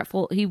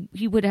regretful.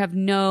 He would have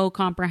no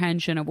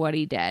comprehension of what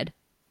he did.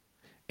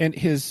 And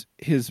his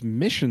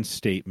mission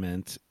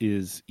statement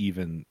is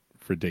even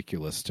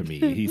ridiculous to me.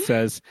 He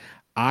says,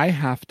 I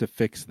have to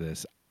fix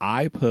this.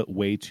 I put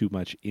way too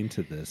much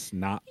into this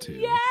not to.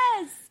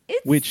 Yes!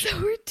 It's so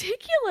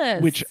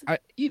ridiculous. Which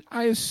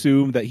I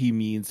assume that he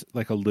means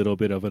like a little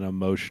bit of an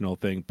emotional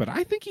thing, but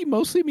I think he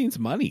mostly means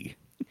money.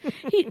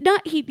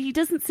 He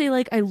doesn't say,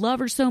 like, I love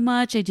her so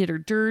much, I did her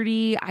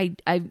dirty,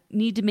 I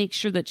need to make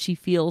sure that she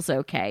feels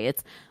okay.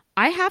 It's,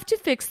 I have to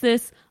fix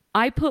this.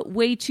 I put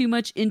way too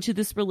much into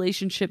this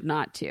relationship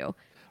not to.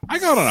 I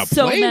got on a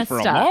plane for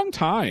a long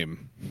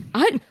time.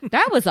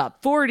 That was a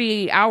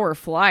 40-hour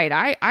flight.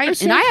 I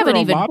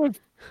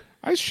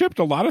shipped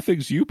a lot of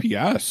things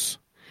UPS.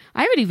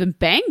 I haven't even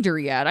banged her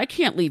yet. I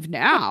can't leave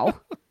now.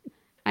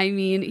 I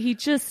mean,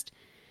 Those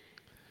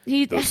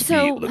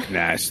feet look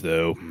nice,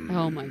 though.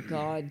 Oh my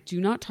God. Do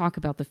not talk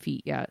about the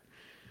feet yet.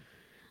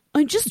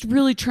 I'm just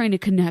really trying to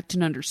connect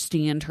and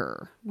understand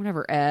her.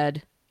 Whatever,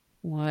 Ed.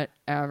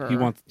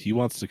 Whatever. He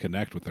wants to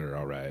connect with her,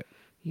 all right.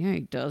 Yeah,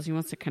 he does. He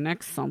wants to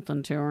connect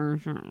something to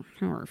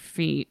her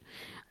feet.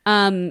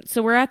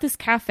 So we're at this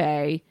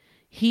cafe.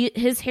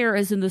 His hair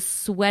is in the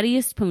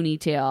sweatiest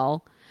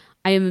ponytail.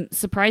 I am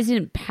surprised he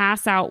didn't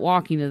pass out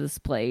walking to this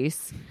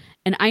place.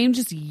 And I am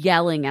just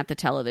yelling at the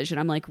television.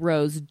 I'm like,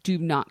 Rose, do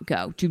not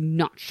go. Do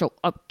not show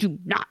up. Do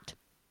not.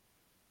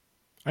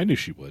 I knew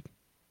she would.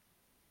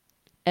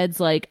 Ed's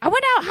like, I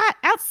went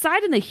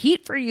outside in the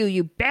heat for you,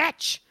 you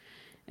bitch.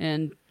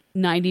 And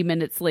 90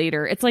 minutes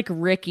later, it's like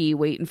Ricky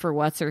waiting for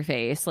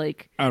what's-her-face.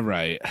 Like, all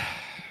right.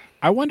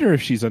 I wonder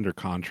if she's under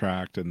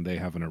contract and they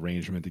have an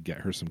arrangement to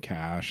get her some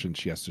cash and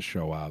she has to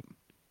show up.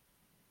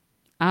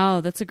 Oh,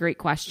 that's a great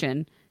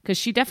question. Because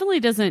she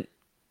definitely doesn't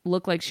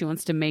look like she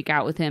wants to make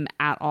out with him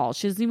at all.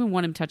 She doesn't even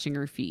want him touching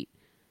her feet.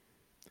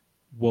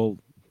 Well,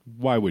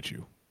 why would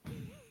you?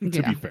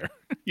 To be fair.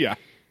 Yeah.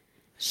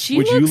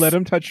 Would you let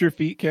him touch your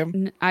feet,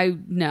 Kim? I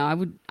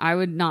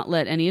would not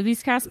let any of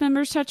these cast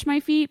members touch my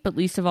feet, but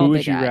least of all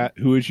Big Ed.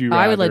 Who would you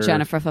rather? I would let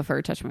Jennifer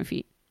Pfeffer touch my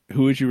feet.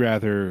 Who would you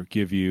rather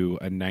give you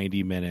a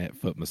 90-minute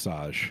foot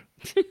massage?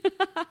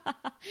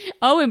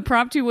 Oh,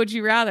 impromptu would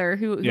you rather?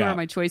 Who are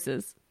my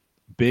choices?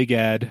 Big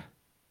Ed.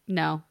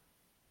 No.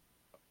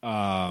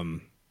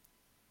 God,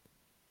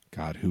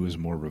 who is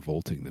more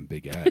revolting than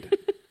Big Ed?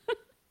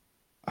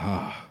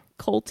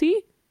 Colty?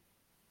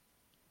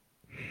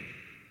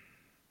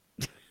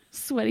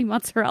 Sweaty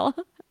mozzarella?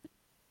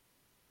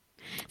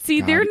 See,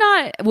 God. They're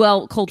not...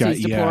 Well,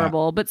 Colty's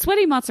deplorable, but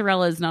Sweaty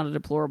Mozzarella is not a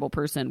deplorable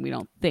person, we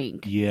don't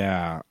think.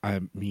 Yeah, I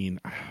mean,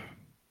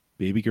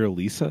 baby girl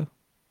Lisa?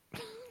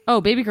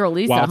 Oh, baby girl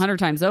Lisa 100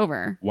 times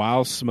over.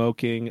 While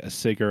smoking a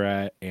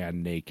cigarette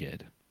and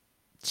naked.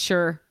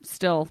 Still,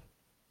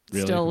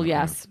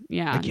 yes.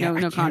 Yeah,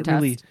 no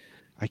contest.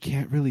 I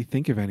can't really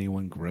think of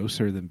anyone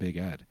grosser than Big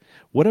Ed.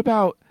 What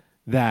about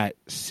that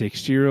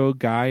 60-year-old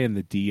guy in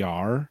the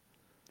DR?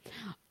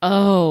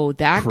 Oh,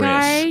 that Chris.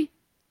 Guy?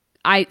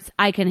 I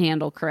can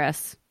handle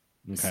Chris.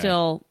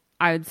 Okay.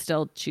 I would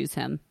still choose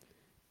him.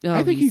 Oh,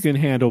 I think you can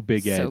handle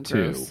Big Ed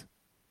too. Gross.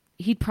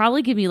 He'd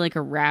probably give me like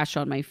a rash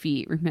on my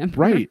feet, remember?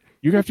 Right.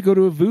 You're going to have to go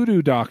to a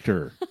voodoo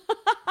doctor.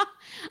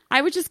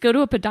 I would just go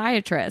to a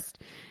podiatrist.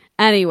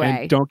 Anyway.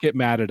 And don't get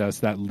mad at us.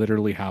 That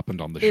literally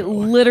happened on the show. It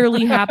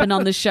literally happened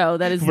on the show.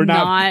 That is We're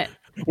not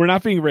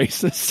being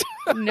racist.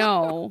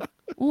 No.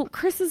 Well,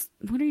 Chris is.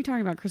 What are you talking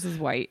about? Chris is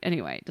white.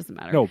 Anyway, it doesn't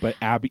matter. No, but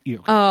Abby.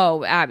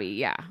 Oh, Abby.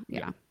 Yeah.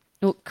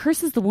 Well,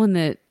 Chris is the one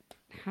that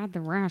had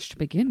the rash to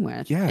begin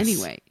with. Yes.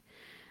 Anyway.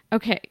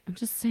 Okay. I'm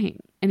just saying.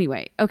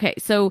 Anyway. Okay.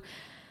 So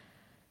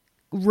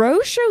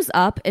Rose shows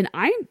up and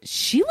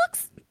she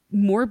looks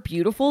more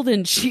beautiful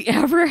than she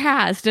ever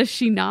has. Does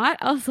she not?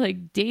 I was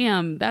like,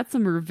 damn, that's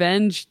some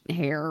revenge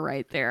hair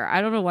right there.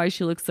 I don't know why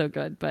she looks so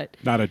good, but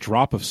Not a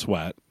drop of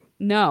sweat.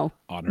 no,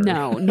 On her.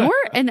 no, nor,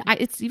 and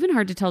it's even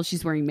hard to tell if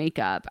she's wearing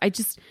makeup.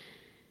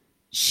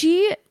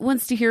 She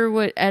wants to hear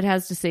what Ed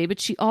has to say,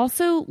 but she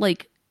also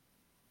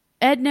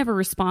Ed never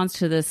responds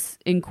to this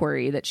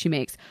inquiry that she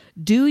makes.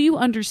 Do you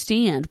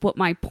understand what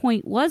my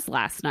point was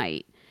last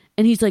night?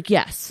 And he's like,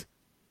 yes.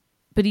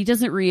 But he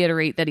doesn't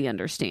reiterate that he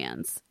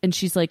understands. And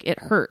she's like, it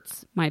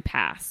hurts my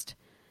past.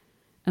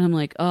 And I'm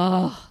like,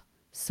 oh,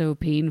 so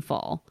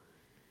painful.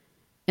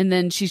 And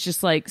then she's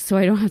just like, so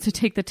I don't have to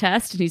take the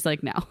test? And he's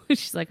like, no.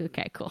 She's like,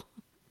 okay, cool.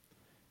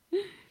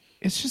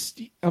 It's just,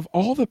 of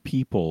all the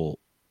people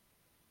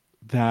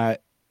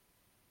that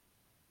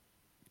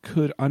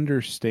could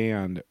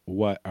understand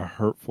what a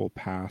hurtful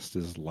past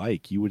is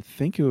like, you would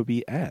think it would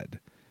be Ed.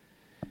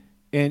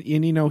 And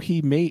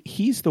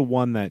he's the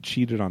one that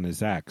cheated on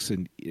his ex,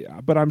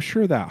 but I'm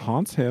sure that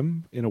haunts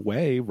him in a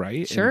way,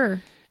 right? Sure.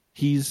 And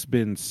he's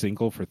been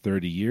single for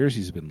 30 years.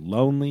 He's been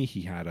lonely.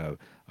 He had a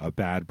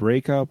bad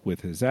breakup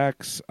with his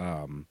ex.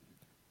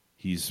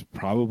 He's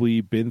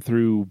probably been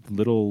through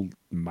little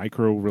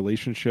micro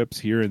relationships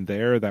here and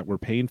there that were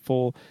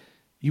painful.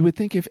 You would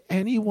think if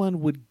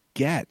anyone would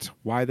get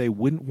why they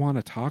wouldn't want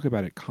to talk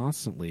about it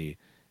constantly,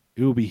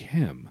 it would be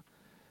him.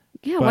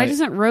 Yeah, But why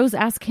doesn't Rose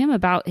ask him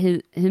about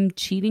him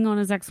cheating on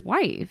his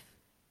ex-wife?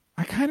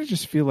 I kind of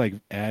just feel like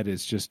Ed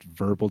is just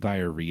verbal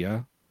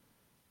diarrhea,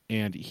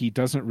 and he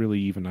doesn't really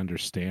even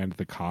understand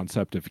the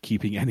concept of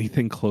keeping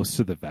anything close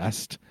to the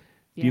vest.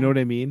 Yeah. You know what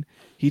I mean?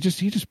 He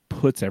just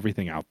puts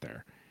everything out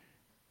there,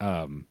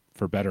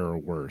 for better or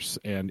worse,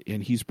 and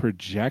he's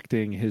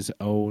projecting his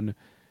own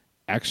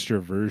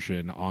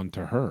extroversion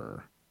onto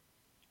her.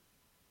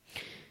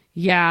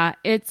 Yeah,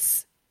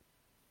 it's...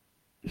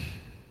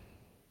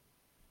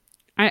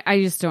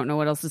 I just don't know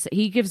what else to say.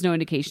 He gives no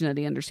indication that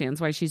he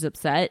understands why she's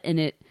upset,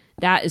 and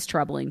that is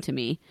troubling to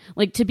me.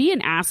 Like, to be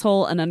an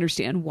asshole and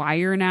understand why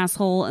you're an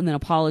asshole and then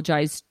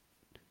apologize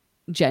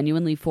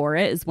genuinely for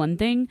it is one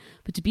thing,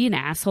 but to be an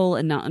asshole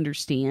and not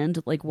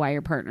understand why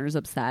your partner's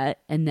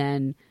upset and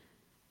then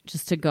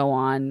just to go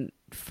on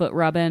foot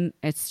rubbing,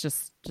 it's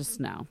just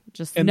no.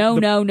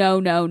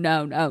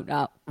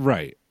 No.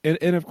 Right.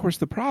 And of course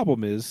the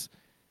problem is,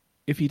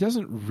 if he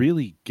doesn't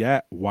really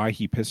get why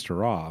he pissed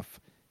her off,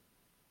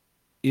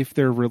 if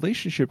their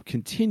relationship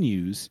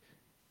continues,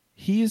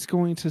 he is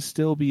going to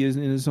still be in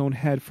his own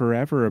head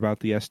forever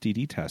about the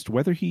STD test.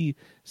 Whether he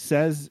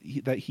says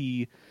that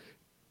he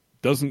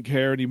doesn't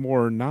care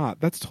anymore or not,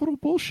 that's total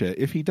bullshit.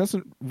 If he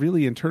doesn't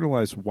really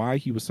internalize why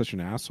he was such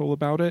an asshole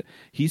about it,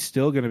 he's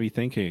still going to be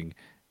thinking,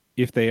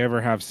 if they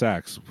ever have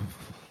sex,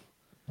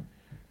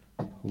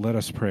 let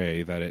us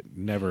pray that it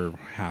never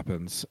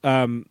happens.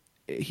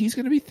 He's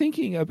going to be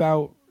thinking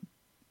about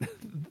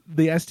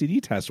the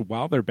STD test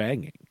while they're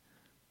banging.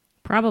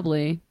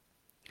 Probably.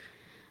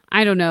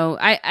 I don't know.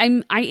 I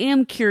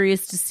am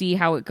curious to see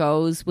how it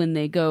goes when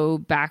they go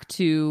back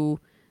to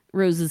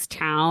Rose's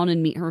town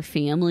and meet her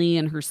family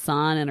and her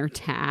son and her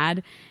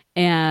dad.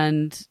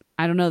 And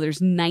I don't know,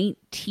 there's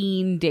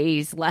 19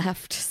 days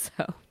left.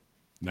 So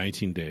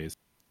 19 days.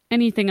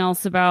 Anything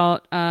else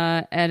about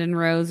Ed and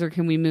Rose, or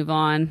can we move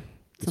on?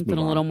 Something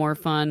a little more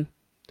fun.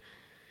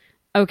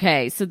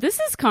 Okay, so this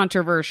is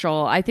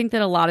controversial. I think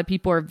that a lot of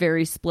people are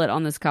very split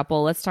on this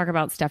couple. Let's talk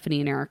about Stephanie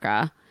and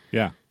Erica.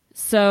 Yeah.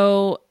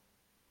 So,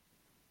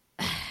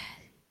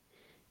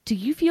 do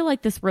you feel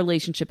like this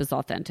relationship is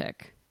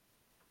authentic?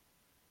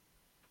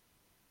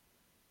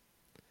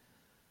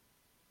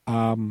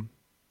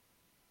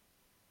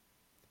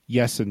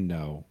 Yes and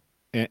no.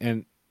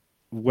 And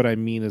what I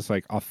mean is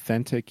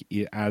authentic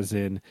as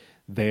in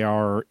they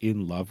are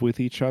in love with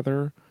each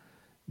other.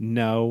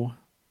 No,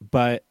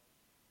 but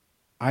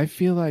I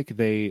feel like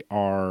they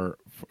are.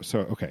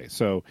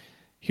 So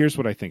here's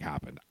what I think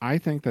happened. I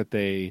think that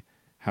they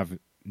have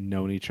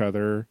known each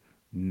other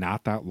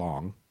not that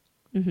long.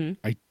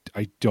 Mm-hmm.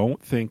 I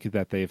don't think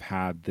that they've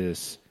had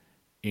this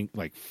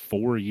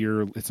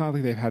 4-year. It's not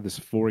like they've had this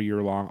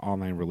 4-year long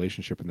online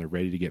relationship and they're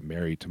ready to get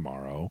married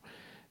tomorrow.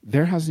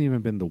 There hasn't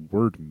even been the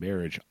word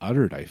marriage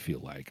uttered. I feel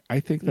like I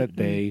think that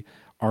they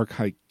are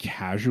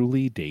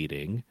casually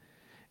dating,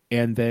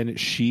 and then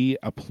she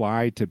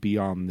applied to be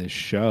on this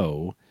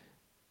show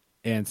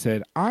and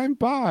said, I'm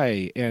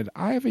bi and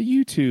I have a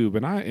YouTube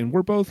and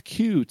we're both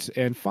cute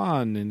and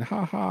fun and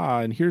haha,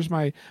 and here's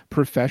my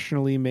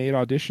professionally made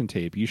audition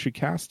tape. You should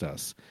cast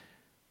us.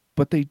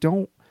 But they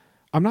don't.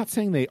 I'm not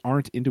saying they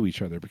aren't into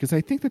each other, because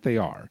I think that they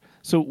are.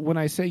 So when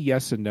I say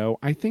yes and no,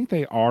 I think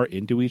they are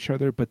into each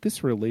other, but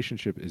this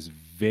relationship is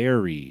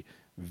very,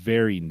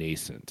 very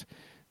nascent.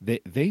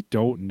 They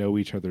don't know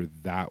each other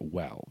that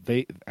well.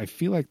 I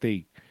feel like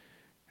they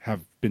have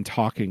been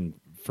talking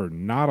for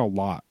not a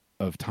lot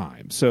of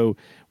time. So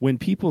when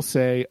people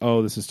say,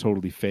 "Oh, this is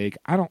totally fake,"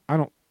 I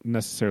don't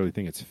necessarily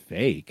think it's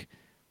fake.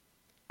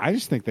 I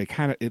just think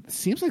it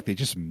seems like they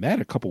just met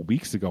a couple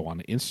weeks ago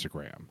on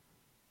Instagram.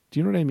 Do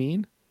you know what I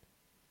mean?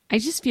 I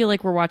just feel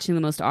like we're watching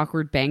the most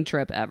awkward bang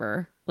trip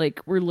ever.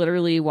 Like we're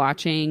literally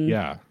watching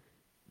Yeah.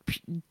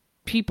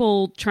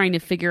 people trying to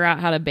figure out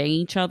how to bang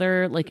each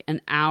other like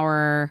an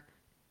hour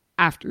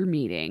after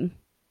meeting.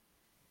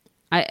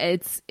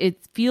 It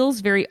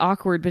feels very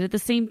awkward, but at the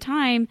same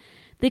time,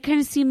 they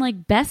kind of seem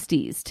like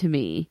besties to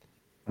me.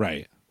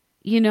 Right.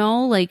 You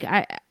know, like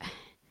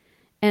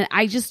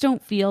I just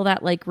don't feel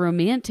that like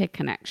romantic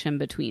connection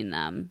between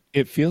them.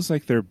 It feels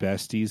like they're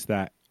besties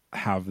that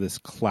have this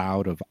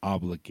cloud of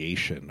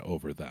obligation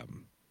over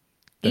them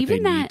that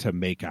Even they need to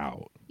make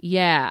out.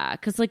 Yeah,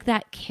 because like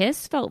that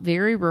kiss felt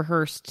very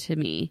rehearsed to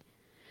me.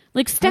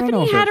 Like I don't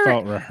know Stephanie if had it her,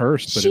 felt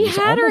rehearsed, but she it was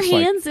had her almost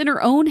like hands in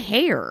her own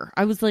hair.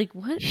 I was like,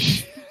 what?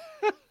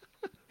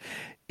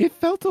 it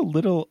felt a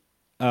little.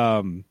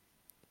 It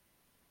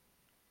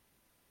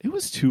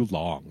was too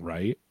long,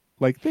 right?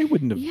 Like they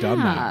wouldn't have done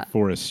Yeah. that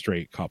for a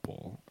straight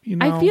couple. You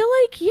know, I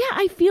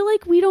feel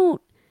like we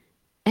don't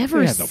ever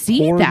They had the see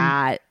porn-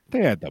 that.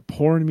 they had the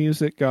porn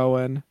music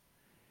going.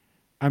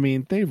 I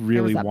mean, they There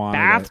really was a wanted.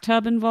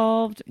 bathtub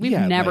involved. We've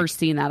Yeah, never like,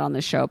 seen that on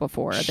the show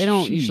before. They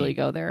don't she- usually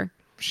go there.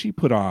 She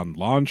put on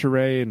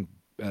lingerie and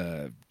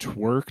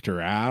twerked her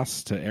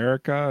ass to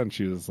Erica, and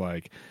she was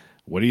like,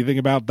 "What do you think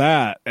about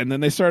that?" And then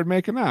they started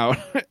making out,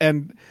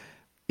 and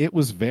it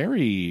was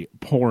very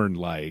porn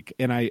like.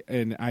 And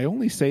I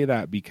only say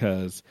that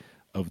because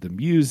of the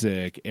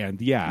music and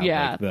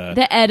like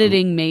the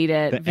editing made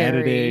it the very...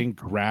 editing,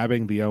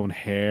 grabbing the own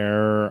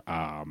hair,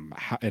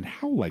 and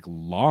how like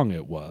long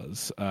it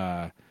was.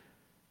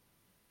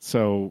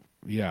 So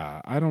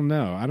yeah, I don't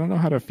know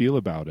how to feel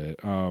about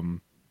it.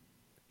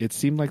 It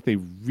seemed like they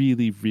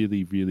really,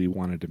 really, really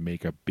wanted to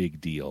make a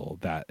big deal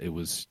that it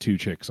was two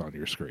chicks on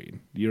your screen.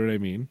 You know what I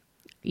mean?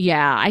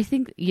 Yeah, I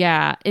think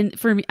and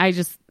for me, I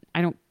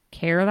don't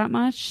care that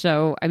much.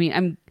 So I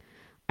mean,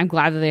 I'm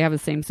glad that they have a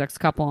same sex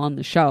couple on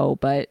the show,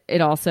 but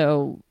it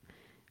also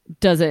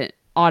doesn't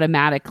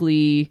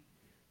automatically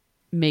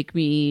make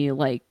me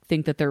like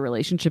think that their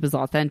relationship is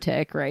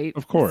authentic, right?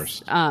 Of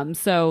course.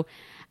 So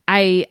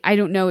I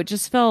don't know. It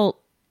felt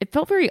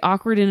very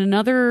awkward. And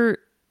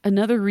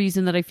another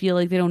reason that I feel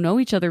like they don't know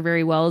each other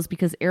very well is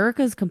because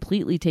Erica's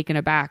completely taken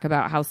aback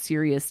about how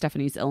serious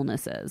Stephanie's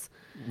illness is.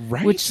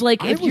 Right. Which,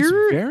 like, I was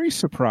very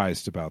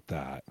surprised about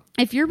that.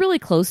 If you're really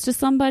close to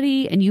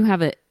somebody and you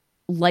have a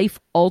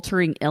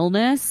life-altering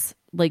illness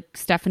like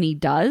Stephanie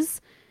does,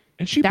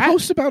 and she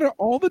posts about it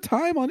all the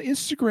time on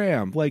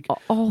Instagram. Like,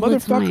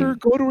 motherfucker,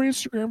 go to her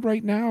Instagram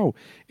right now.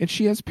 And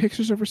she has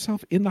pictures of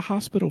herself in the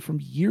hospital from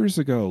years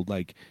ago.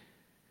 Like,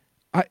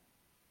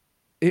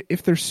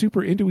 if they're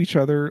super into each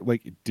other,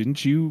 like,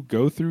 didn't you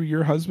go through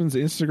your husband's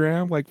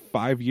Instagram like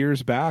 5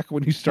 years back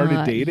when you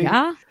started dating?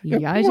 Yeah,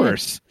 of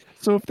course.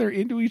 So if they're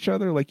into each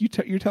other, like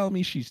you're telling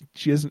me she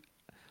doesn't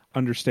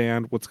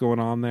understand what's going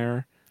on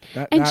there.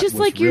 And just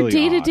like your really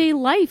day-to-day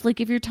life, like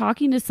if you're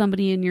talking to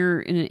somebody and you're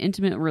in an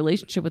intimate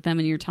relationship with them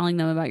and you're telling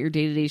them about your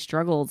day-to-day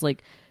struggles,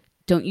 like,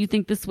 don't you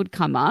think this would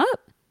come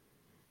up?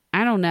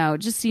 I don't know. It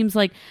just seems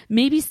like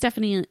maybe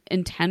Stephanie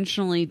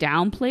intentionally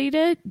downplayed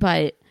it,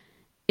 but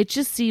it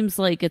just seems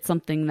like it's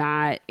something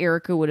that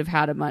Erica would have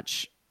had a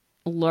much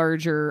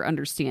larger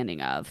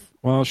understanding of.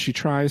 Well, she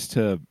tries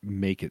to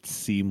make it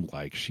seem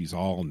like she's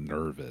all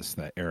nervous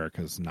that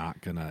Erica's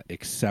not going to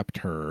accept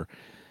her,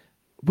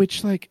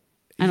 which, like,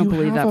 I don't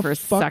believe that for a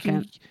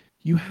second.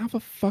 You have a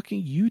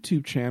fucking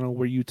YouTube channel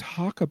where you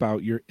talk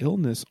about your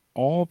illness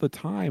all the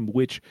time,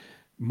 which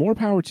more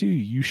power to you.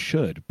 You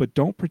should, but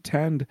don't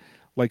pretend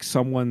like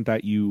someone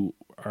that you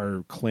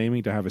are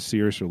claiming to have a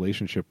serious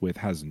relationship with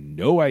has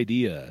no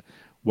idea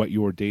what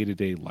your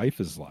day-to-day life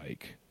is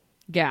like.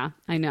 Yeah,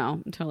 I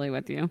know. I'm totally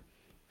with you.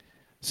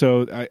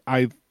 So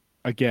I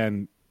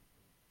again,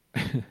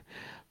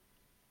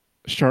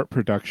 Sharp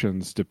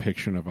Productions'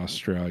 depiction of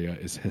Australia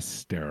is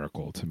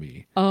hysterical to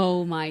me.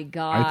 Oh my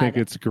God. I think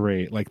it's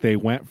great. Like, they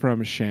went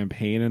from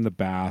champagne in the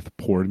bath,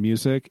 porn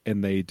music,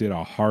 and they did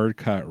a hard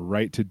cut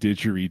right to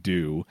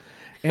didgeridoo.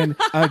 And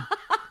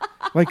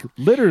like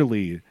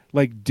literally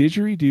like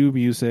didgeridoo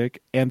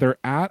music, and they're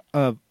at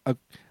a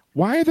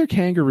why are there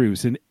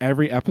kangaroos in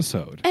every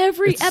episode?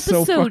 Every It's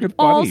so episode, fucking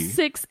all funny.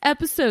 6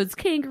 episodes,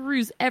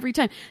 kangaroos every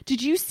time.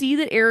 Did you see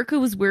that Erica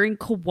was wearing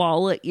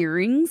koala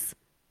earrings?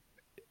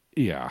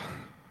 Yeah.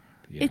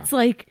 It's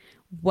like,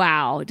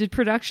 wow. Did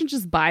production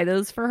just buy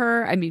those for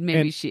her? I mean,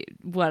 maybe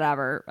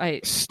whatever.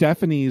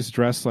 Stephanie's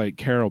dressed like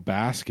Carol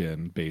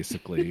Baskin,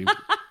 basically.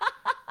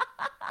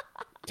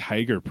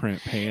 Tiger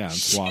print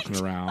pants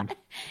walking around.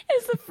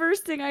 It's the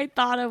first thing I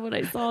thought of when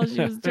I saw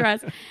she was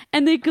dressed.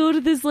 And they go to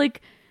this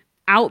like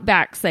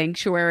outback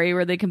sanctuary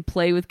where they can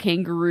play with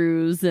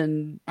kangaroos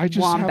and I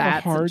just wombats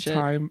have a hard and shit.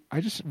 time.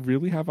 I just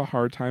really have a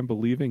hard time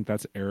believing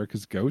that's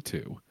Erica's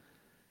go-to.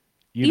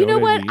 You know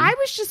what? I mean? I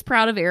was just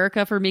proud of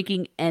Erica for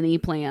making any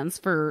plans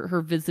for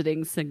her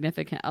visiting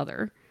significant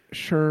other.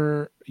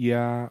 Sure,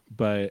 yeah,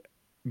 but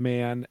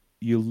man,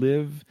 you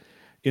live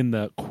in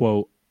the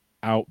quote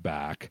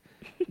outback,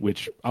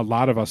 which a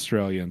lot of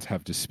Australians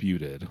have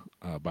disputed,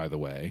 by the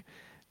way,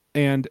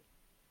 and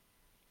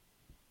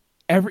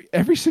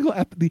every single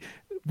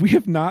we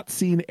have not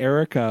seen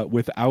Erica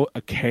without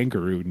a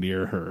kangaroo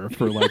near her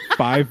for like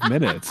 5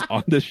 minutes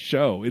on this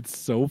show. It's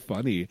so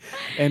funny.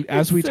 And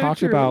as we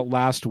talked about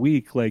last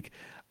week, like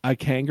a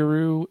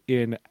kangaroo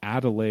in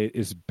Adelaide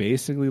is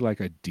basically like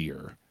a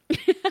deer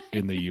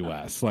in the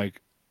US.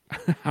 Like,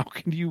 how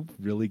can you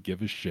really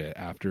give a shit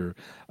after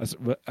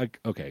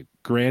okay,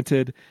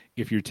 granted,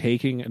 if you're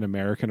taking an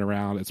American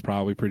around, it's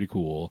probably pretty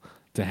cool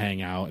to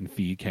hang out and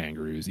feed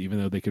kangaroos, even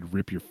though they could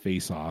rip your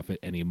face off at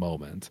any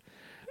moment.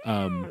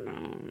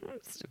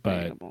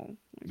 But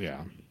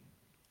yeah,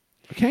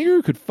 a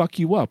kangaroo could fuck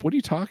you up. What are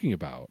you talking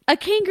about? A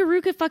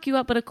kangaroo could fuck you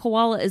up, but a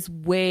koala is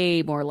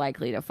way more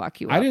likely to fuck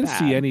you up. I didn't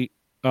see any.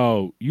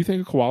 Oh, you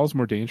think a koala is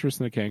more dangerous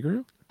than a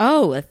kangaroo?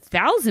 Oh,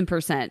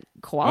 1,000%.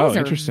 Koalas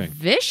are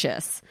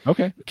vicious.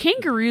 Okay.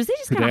 Kangaroos, they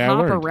just kind of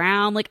hop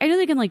around. Like, I know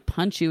they can like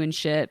punch you and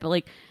shit, but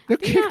like they'll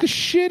kick the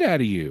shit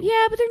out of you.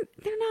 Yeah, but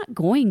they're not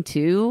going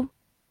to.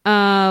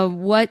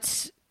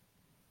 What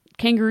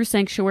kangaroo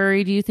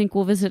sanctuary do you think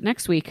we'll visit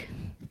next week?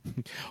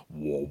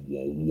 Whoa,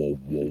 whoa, whoa,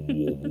 whoa,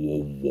 whoa,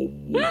 whoa,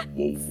 whoa,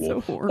 whoa, whoa.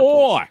 So horrible.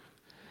 Oi!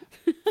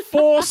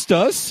 Forced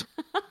us?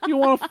 You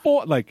want to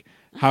like,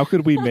 how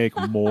could we make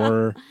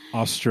more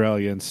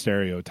Australian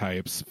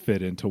stereotypes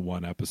fit into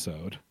one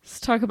episode? Let's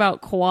talk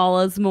about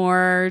koalas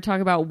more. Talk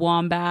about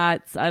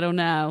wombats. I don't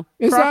know.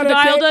 Is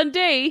Crocodile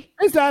Dundee.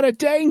 Is that a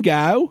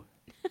dingo?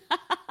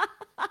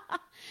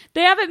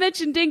 They haven't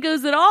mentioned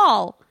dingoes at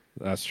all.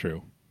 That's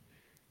true.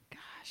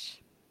 Gosh.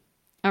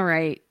 All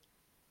right.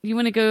 You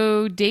want to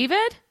go,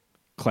 David?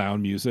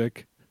 Clown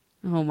music.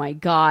 Oh my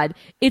God.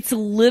 It's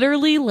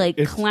literally like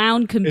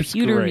clown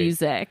computer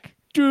music.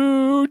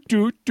 Do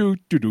do do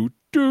do do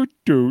do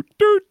do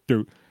do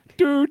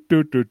do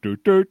do do do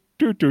do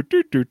do do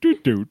do do do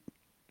do.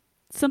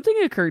 Something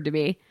occurred to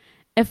me.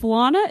 If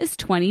Lana is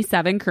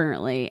 27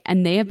 currently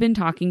and they have been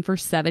talking for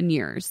 7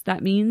 years,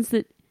 that means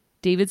that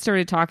David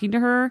started talking to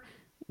her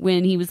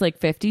when he was like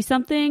 50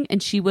 something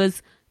and she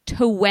was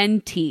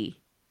 20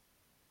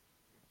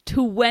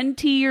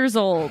 years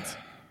old.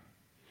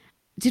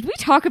 Did we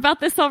talk about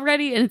this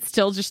already? And it's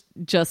still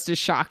just as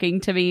shocking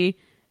to me.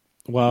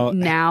 Well,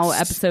 now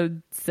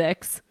episode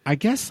 6. I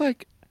guess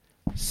like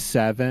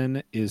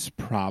 7 is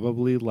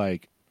probably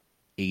like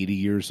 80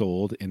 years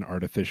old in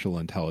artificial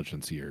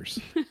intelligence years.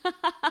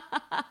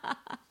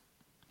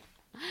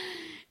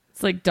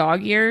 It's like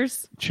dog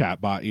years.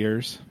 Chatbot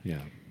years.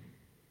 Yeah.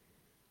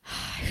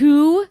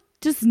 Who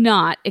does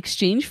not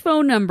exchange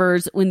phone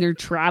numbers when they're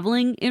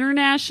traveling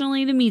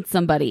internationally to meet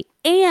somebody?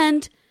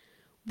 And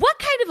what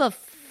kind of a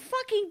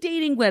fucking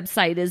dating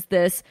website is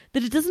this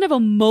that it doesn't have a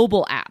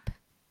mobile app?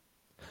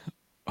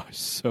 I was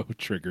so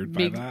triggered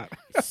by that.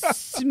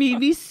 Made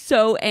me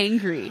so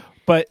angry.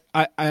 But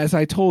as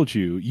I told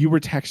you, you were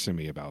texting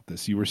me about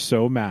this. You were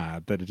so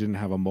mad that it didn't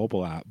have a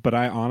mobile app. But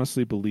I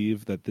honestly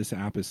believe that this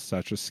app is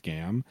such a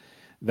scam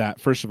that,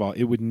 first of all,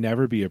 it would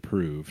never be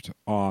approved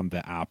on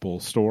the Apple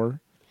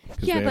Store.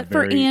 Yeah, but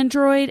for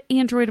Android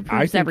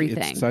approves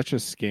everything. It's such a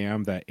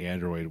scam that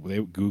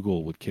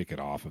Google would kick it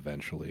off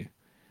eventually.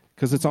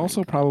 Because it's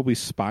also probably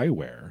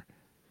spyware.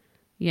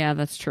 Yeah,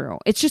 that's true.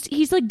 It's just,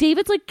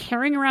 David's like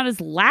carrying around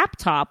his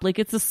laptop like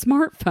it's a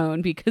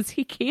smartphone because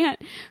he can't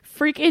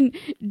freaking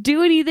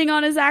do anything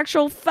on his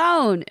actual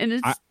phone. And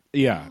it's...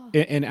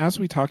 And as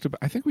we talked about,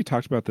 I think we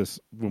talked about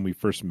this when we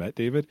first met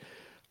David.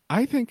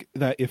 I think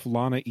that if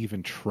Lana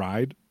even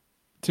tried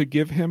to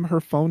give him her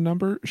phone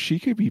number, she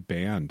could be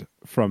banned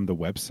from the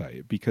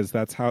website because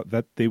that's how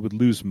they would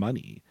lose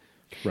money,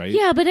 right?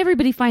 Yeah, but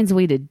everybody finds a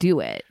way to do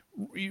it.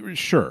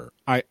 Sure.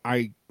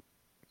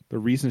 The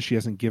reason she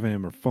hasn't given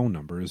him her phone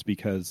number is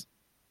because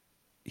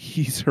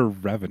he's her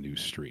revenue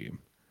stream.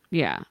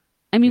 Yeah.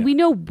 I mean, we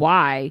know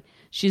why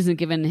she hasn't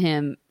given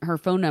him her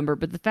phone number,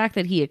 but the fact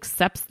that he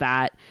accepts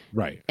that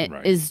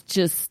is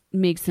just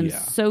makes him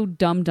so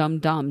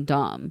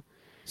dumb.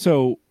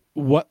 So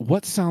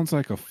what sounds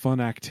like a fun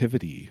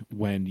activity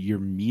when you're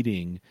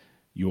meeting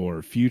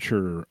your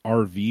future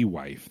RV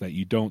wife that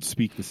you don't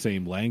speak the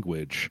same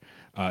language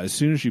as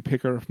soon as you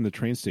pick her up from the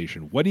train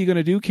station? What are you going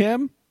to do,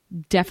 Kim?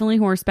 Definitely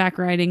horseback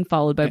riding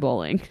followed by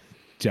bowling.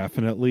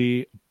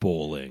 Definitely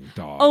bowling,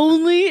 dog.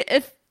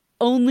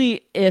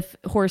 Only if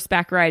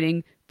horseback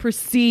riding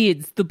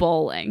precedes the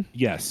bowling.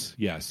 Yes.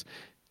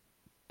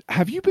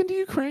 Have you been to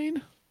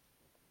Ukraine?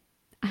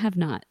 I have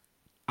not.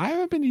 I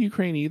haven't been to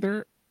Ukraine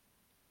either.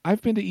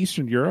 I've been to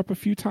Eastern Europe a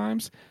few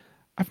times.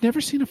 I've never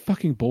seen a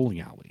fucking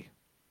bowling alley.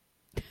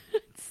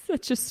 It's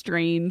such a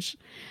strange...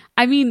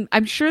 I mean,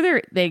 I'm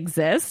sure they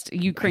exist.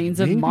 Ukraine's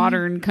a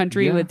modern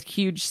country with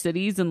huge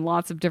cities and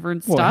lots of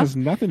different stuff. Well, it has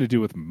nothing to do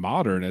with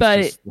modern. It's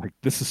just like,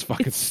 this is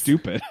fucking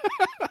stupid.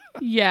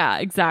 Yeah,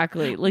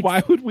 exactly. Like,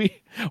 why would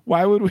we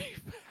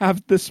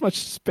have this much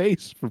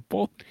space for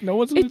bowling? No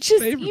one's going to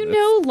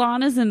just,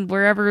 Lana's in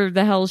wherever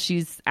the hell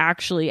she's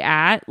actually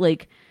at.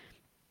 Like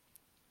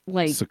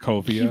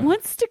Sokovia. He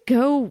wants to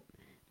go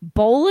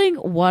Bowling,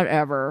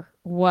 whatever,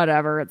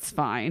 it's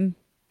fine.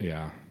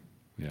 Yeah.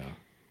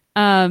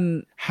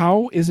 Um,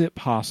 How is it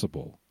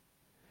possible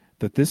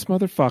that this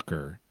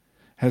motherfucker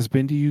has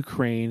been to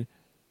Ukraine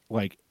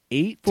like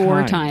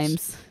 4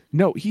 times.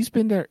 No, he's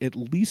been there at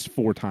least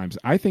 4 times.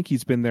 I think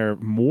he's been there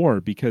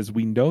more because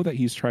we know that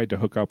he's tried to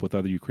hook up with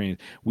other Ukrainians.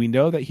 We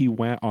know that he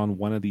went on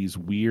one of these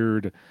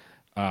weird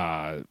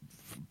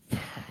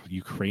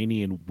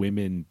Ukrainian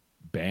women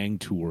bang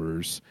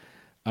tours.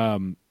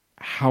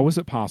 How is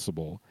it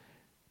possible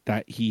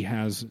that he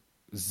has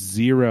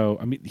zero?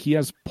 I mean, he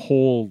has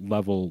Pole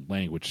level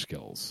language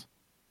skills.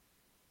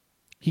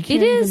 He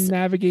can't even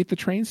navigate the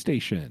train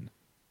station.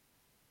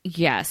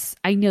 Yes,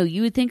 I know.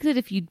 You would think that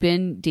if you'd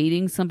been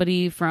dating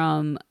somebody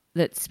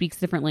that speaks a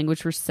different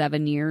language for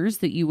 7 years,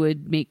 that you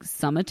would make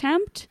some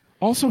attempt.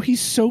 Also,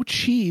 he's so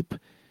cheap,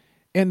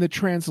 and the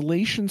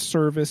translation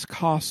service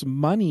costs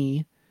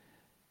money.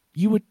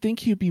 You would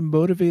think he'd be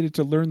motivated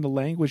to learn the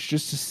language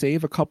just to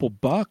save a couple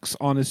bucks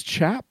on his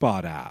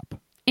chatbot app.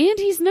 And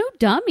he's no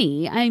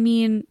dummy. I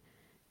mean,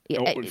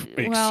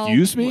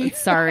 excuse me?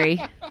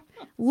 Sorry.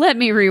 Let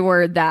me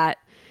reword that.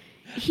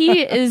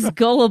 He is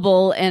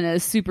gullible and a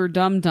super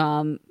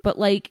dum-dum, but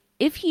like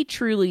if he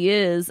truly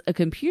is a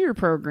computer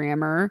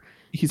programmer,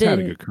 he's had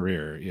a good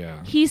career.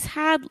 Yeah. He's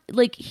had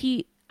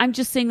I'm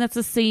just saying that's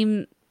the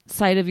same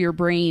side of your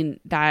brain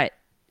that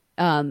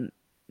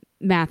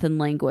math and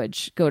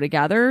language go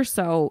together.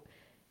 So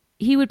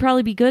he would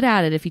probably be good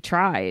at it if he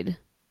tried.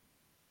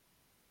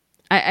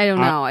 I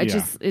don't know.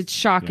 It's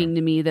shocking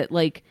to me that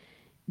like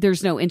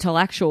there's no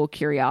intellectual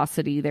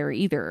curiosity there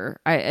either.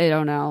 I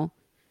don't know.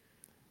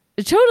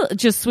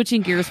 Just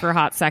switching gears for a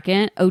hot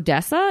second.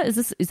 Odessa,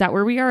 is that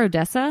where we are?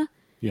 Odessa?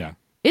 Yeah.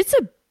 It's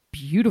a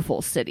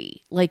beautiful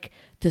city. Like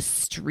the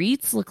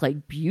streets look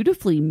like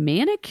beautifully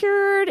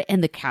manicured,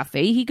 and the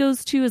cafe he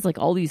goes to is like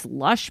all these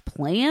lush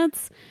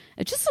plants.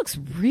 It just looks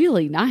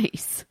really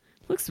nice.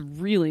 Looks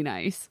really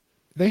nice.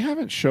 They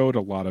haven't showed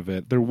a lot of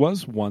it. There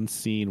was one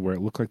scene where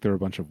it looked like there were a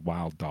bunch of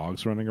wild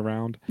dogs running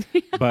around,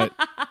 but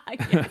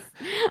yes.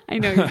 I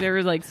know there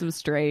were like some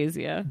strays.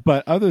 Yeah.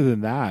 But other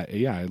than that,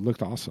 yeah, it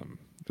looked awesome.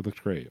 It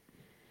looked great.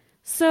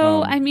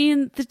 So, I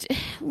mean,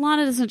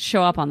 Lana doesn't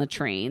show up on the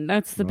train.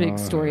 That's the big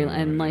story.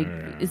 And, like,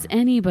 is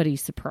anybody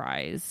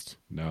surprised?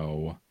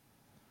 No.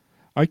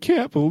 I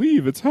can't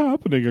believe it's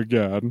happening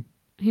again.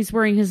 He's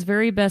wearing his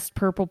very best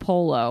purple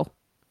polo.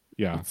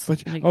 Yeah. It's,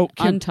 but, like, Kim,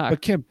 untucked.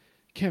 But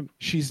Kim,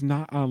 she's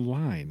not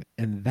online,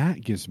 and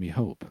that gives me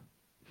hope.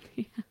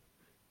 Yeah.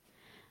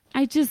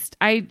 I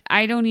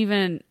don't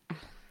even...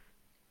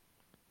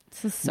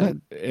 This is so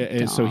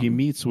dumb. So he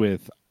meets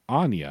with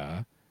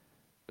Anya,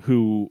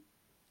 who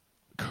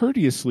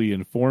courteously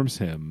informs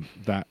him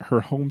that her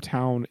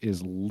hometown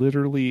is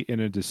literally in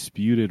a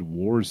disputed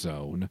war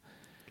zone.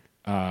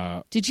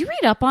 Did you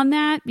read up on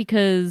that?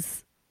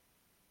 Because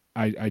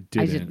I didn't.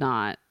 I did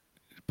not.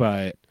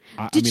 But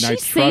did she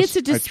say it's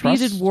a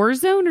disputed war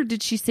zone, or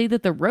did she say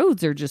that the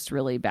roads are just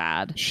really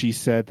bad? She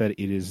said that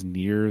it is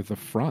near the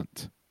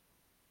front.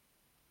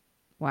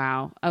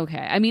 Wow. Okay.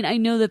 I mean, I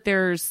know that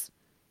there's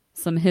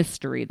some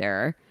history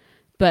there,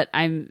 but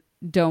I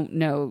don't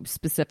know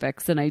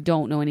specifics, and I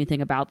don't know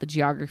anything about the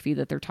geography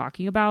that they're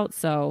talking about.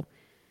 So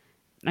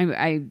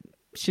I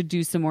should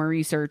do some more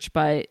research.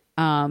 But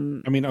I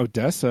mean,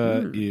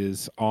 Odessa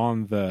is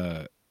on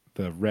the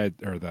red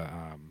or the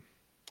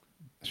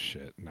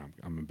shit. No,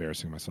 I'm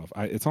embarrassing myself.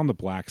 It's on the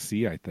Black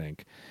Sea, I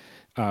think,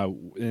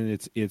 and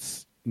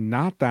it's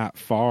not that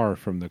far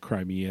from the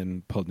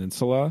Crimean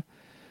Peninsula,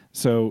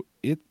 so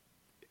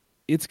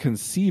it's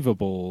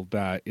conceivable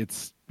that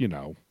it's, you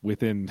know,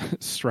 within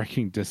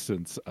striking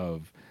distance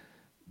of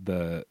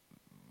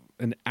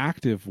an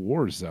active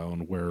war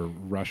zone where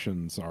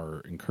Russians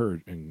are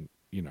encroaching.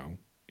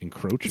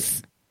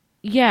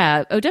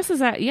 Yeah,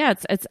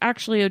 it's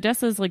actually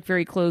Odessa's like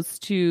very close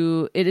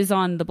to. It is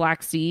on the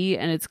Black Sea,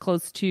 and it's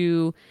close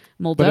to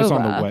Moldova. But it's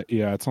on the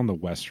it's on the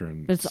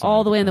western. It's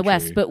all the way in the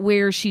west. But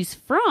where she's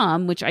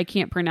from, which I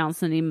can't pronounce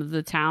the name of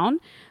the town,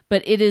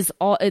 but it's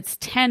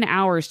 10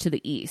 hours to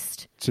the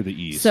east. To the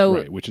east, so,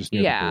 right, which is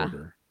near the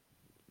border.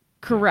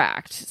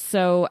 Correct. Yeah.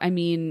 So, I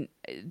mean,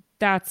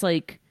 that's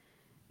like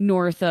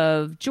north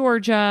of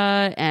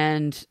Georgia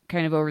and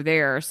kind of over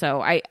there.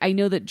 So I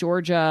know that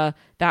Georgia,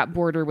 that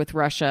border with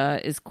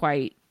Russia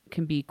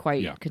can be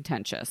quite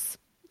contentious.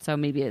 So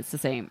maybe it's the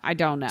same. I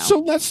don't know. So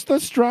let's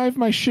drive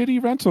my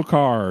shitty rental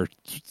car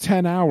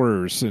 10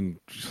 hours and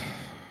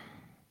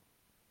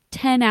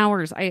 10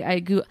 hours.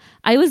 I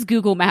was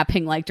Google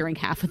mapping like during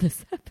half of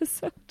this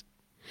episode.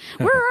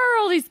 Where are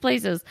all these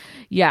places?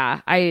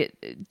 Yeah.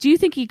 Do you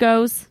think he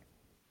goes?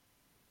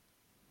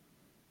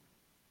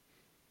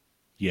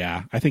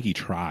 Yeah, I think he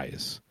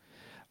tries.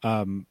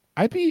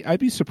 I'd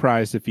be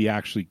surprised if he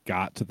actually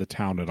got to the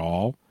town at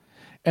all.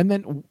 And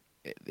then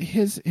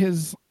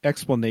his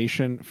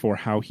explanation for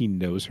how he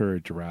knows her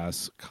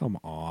address, come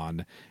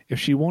on. If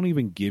she won't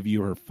even give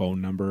you her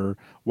phone number,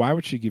 why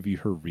would she give you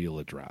her real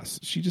address?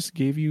 She just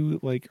gave you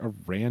like a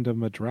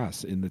random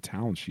address in the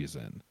town she's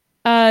in.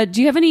 Do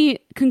you have any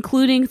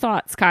concluding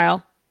thoughts,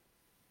 Kyle?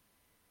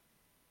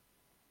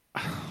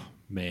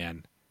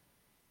 man,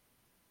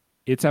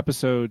 it's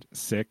episode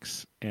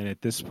 6, and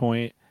at this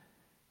point,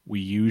 we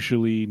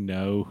usually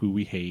know who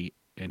we hate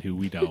and who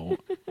we don't.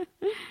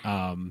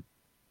 I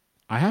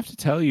have to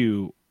tell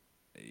you,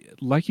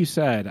 like you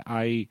said,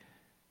 I'm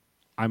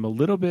a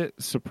little bit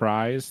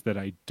surprised that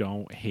I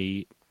don't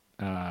hate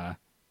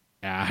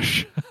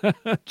Ash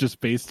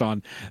just based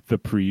on the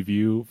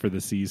preview for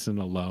the season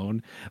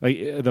alone.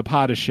 Like the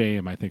pot of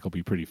shame, I think will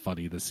be pretty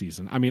funny this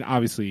season. I mean,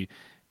 obviously,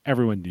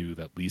 everyone knew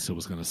that Lisa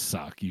was going to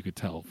suck. You could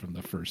tell from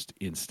the first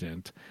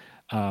instant.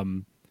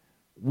 I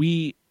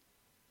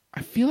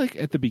feel like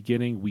at the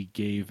beginning we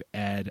gave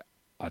Ed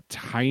a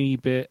tiny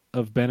bit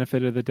of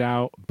benefit of the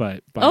doubt,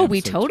 but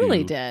we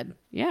totally did.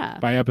 Yeah.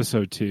 By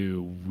episode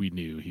 2, we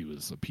knew he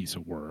was a piece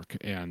of work,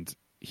 and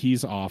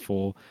he's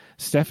awful.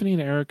 Stephanie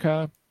and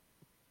Erica,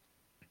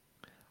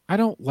 I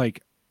don't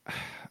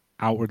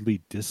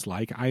outwardly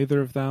dislike either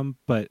of them,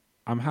 but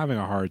I'm having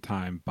a hard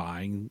time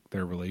buying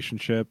their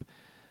relationship.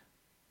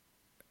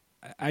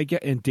 I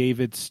get, and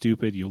David's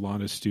stupid,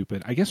 Yolanda's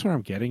stupid. I guess what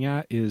I'm getting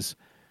at is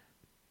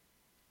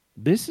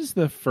this is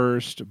the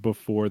first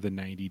before the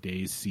 90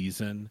 days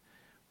season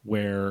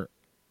where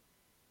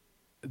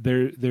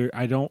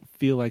I don't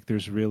feel like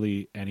there's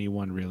really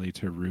anyone really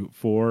to root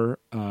for.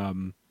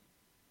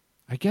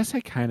 I guess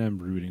I kind of am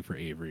rooting for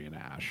Avery and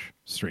Ash.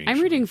 Strangely. I'm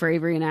rooting for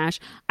Avery and Ash.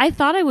 I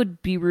thought I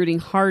would be rooting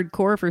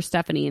hardcore for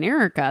Stephanie and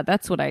Erica.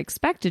 That's what I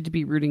expected to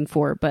be rooting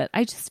for, but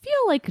I just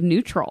feel like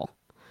neutral.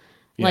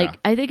 Yeah. Like,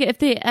 I think if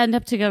they end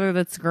up together,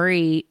 that's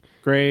great.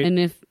 Great. And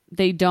if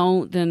they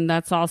don't, then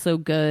that's also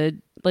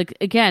good. Like,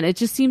 again, it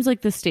just seems like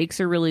the stakes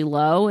are really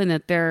low and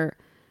that the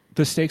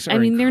stakes are I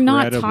mean, they're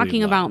not incredibly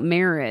talking low. about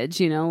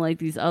marriage, like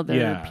these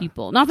other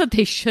people. Not that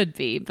they should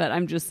be, but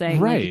I'm just saying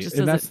like, it just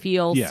doesn't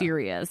feel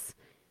serious.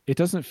 It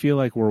doesn't feel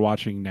like we're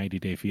watching 90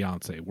 Day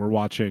Fiancé. We're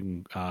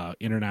watching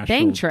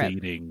international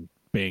dating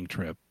bang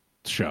trip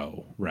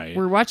show, right?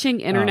 We're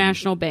watching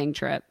international bang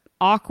trip.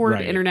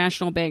 Awkward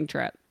international bang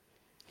trip.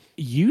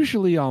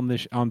 Usually on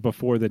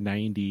before the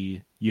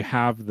 90, you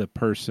have the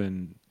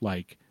person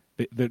like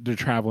they're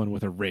traveling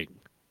with a ring.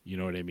 You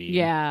know what I mean?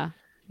 Yeah.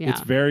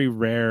 It's very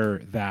rare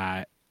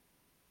that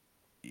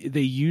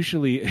they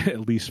usually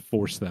at least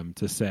force them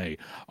to say,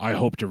 "I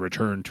hope to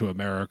return to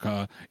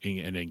America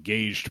an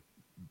engaged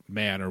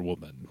man or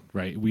woman."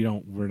 Right? We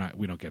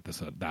don't get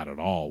that at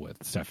all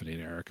with Stephanie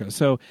and Erica.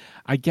 So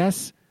I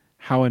guess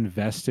how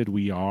invested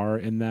we are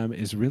in them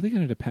is really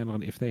going to depend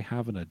on if they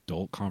have an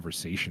adult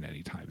conversation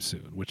anytime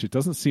soon, which it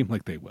doesn't seem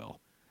like they will.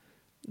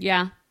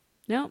 Yeah.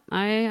 No,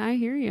 I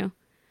hear you.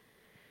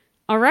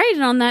 All right.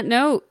 And on that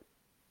note,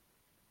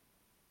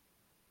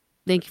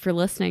 thank you for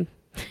listening.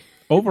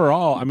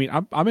 Overall, I mean,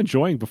 I'm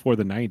enjoying Before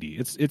the 90.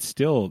 It's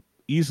still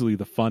easily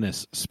the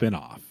funnest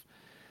spinoff.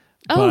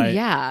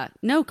 Yeah.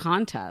 No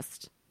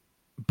contest.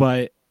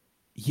 But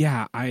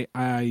yeah,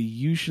 I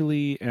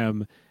usually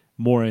am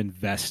more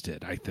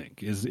invested, I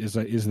think, is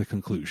the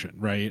conclusion,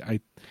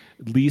 right?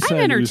 Lisa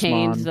I'm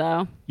entertained, and Usman,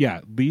 though. Yeah,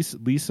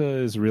 Lisa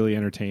is really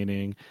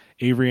entertaining.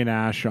 Avery and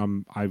Ash,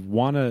 I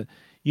want to,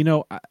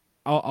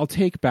 I'll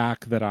take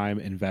back that I'm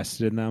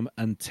invested in them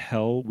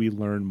until we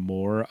learn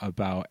more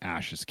about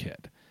Ash's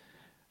kid.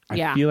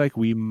 I feel like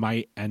we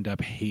might end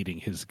up hating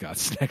his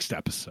guts next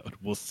episode.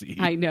 We'll see.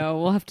 I know.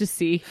 We'll have to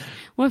see.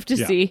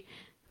 See.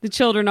 The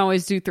children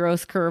always do throw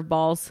us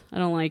curveballs. I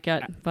don't like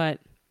it, but...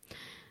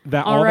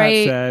 That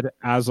said,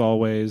 as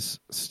always,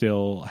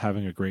 still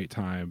having a great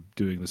time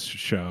doing this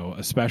show,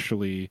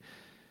 especially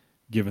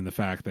given the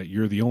fact that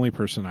you're the only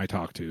person I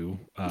talk to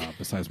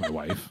besides my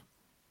wife.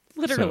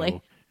 Literally.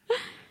 So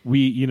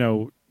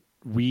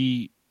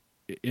we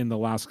in the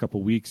last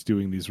couple weeks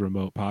doing these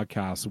remote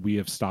podcasts, we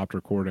have stopped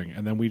recording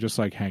and then we just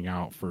hang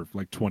out for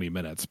 20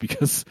 minutes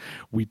because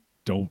we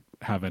don't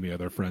have any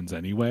other friends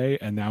anyway,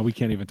 and now we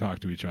can't even talk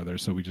to each other,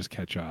 so we just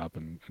catch up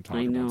and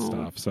talk about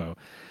stuff. So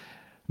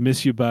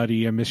miss you,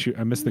 buddy. I miss you.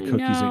 I miss the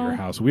cookies at your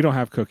house. We don't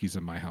have cookies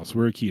in my house.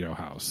 We're a keto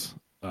house.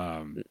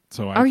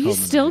 So are you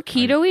still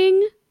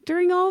ketoing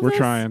during all this? We're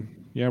trying.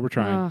 Yeah, we're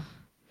trying.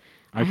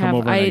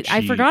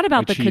 I forgot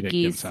about the cookies.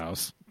 cookies.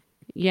 House.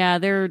 Yeah,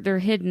 they're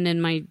hidden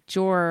in my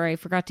drawer. I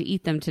forgot to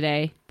eat them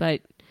today,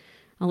 but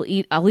I'll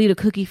eat a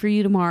cookie for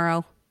you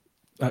tomorrow.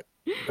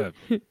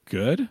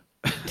 Good.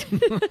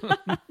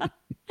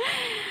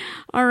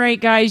 All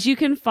right, guys, you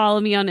can follow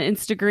me on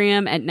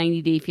Instagram at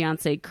 90 Day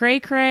Fiance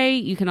Cray Cray.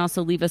 You can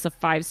also leave us a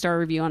 5-star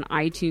review on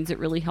iTunes. It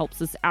really helps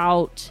us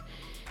out.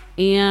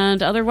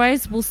 And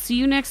otherwise, we'll see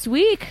you next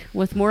week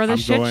with more of the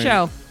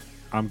show.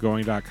 I'm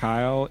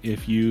going.Kyle.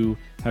 If you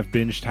have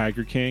binged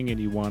Tiger King and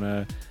you want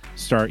to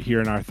start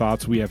hearing our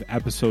thoughts, we have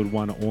episode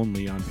 1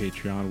 only on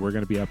Patreon. We're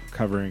going to be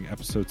covering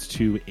episodes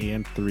 2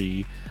 and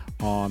 3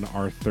 on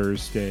our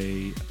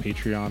Thursday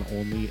Patreon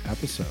only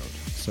episode.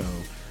 So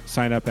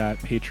sign up at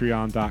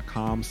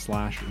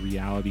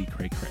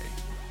patreon.com/realitycraycray.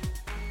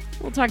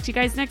 We'll talk to you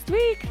guys next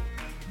week.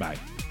 Bye.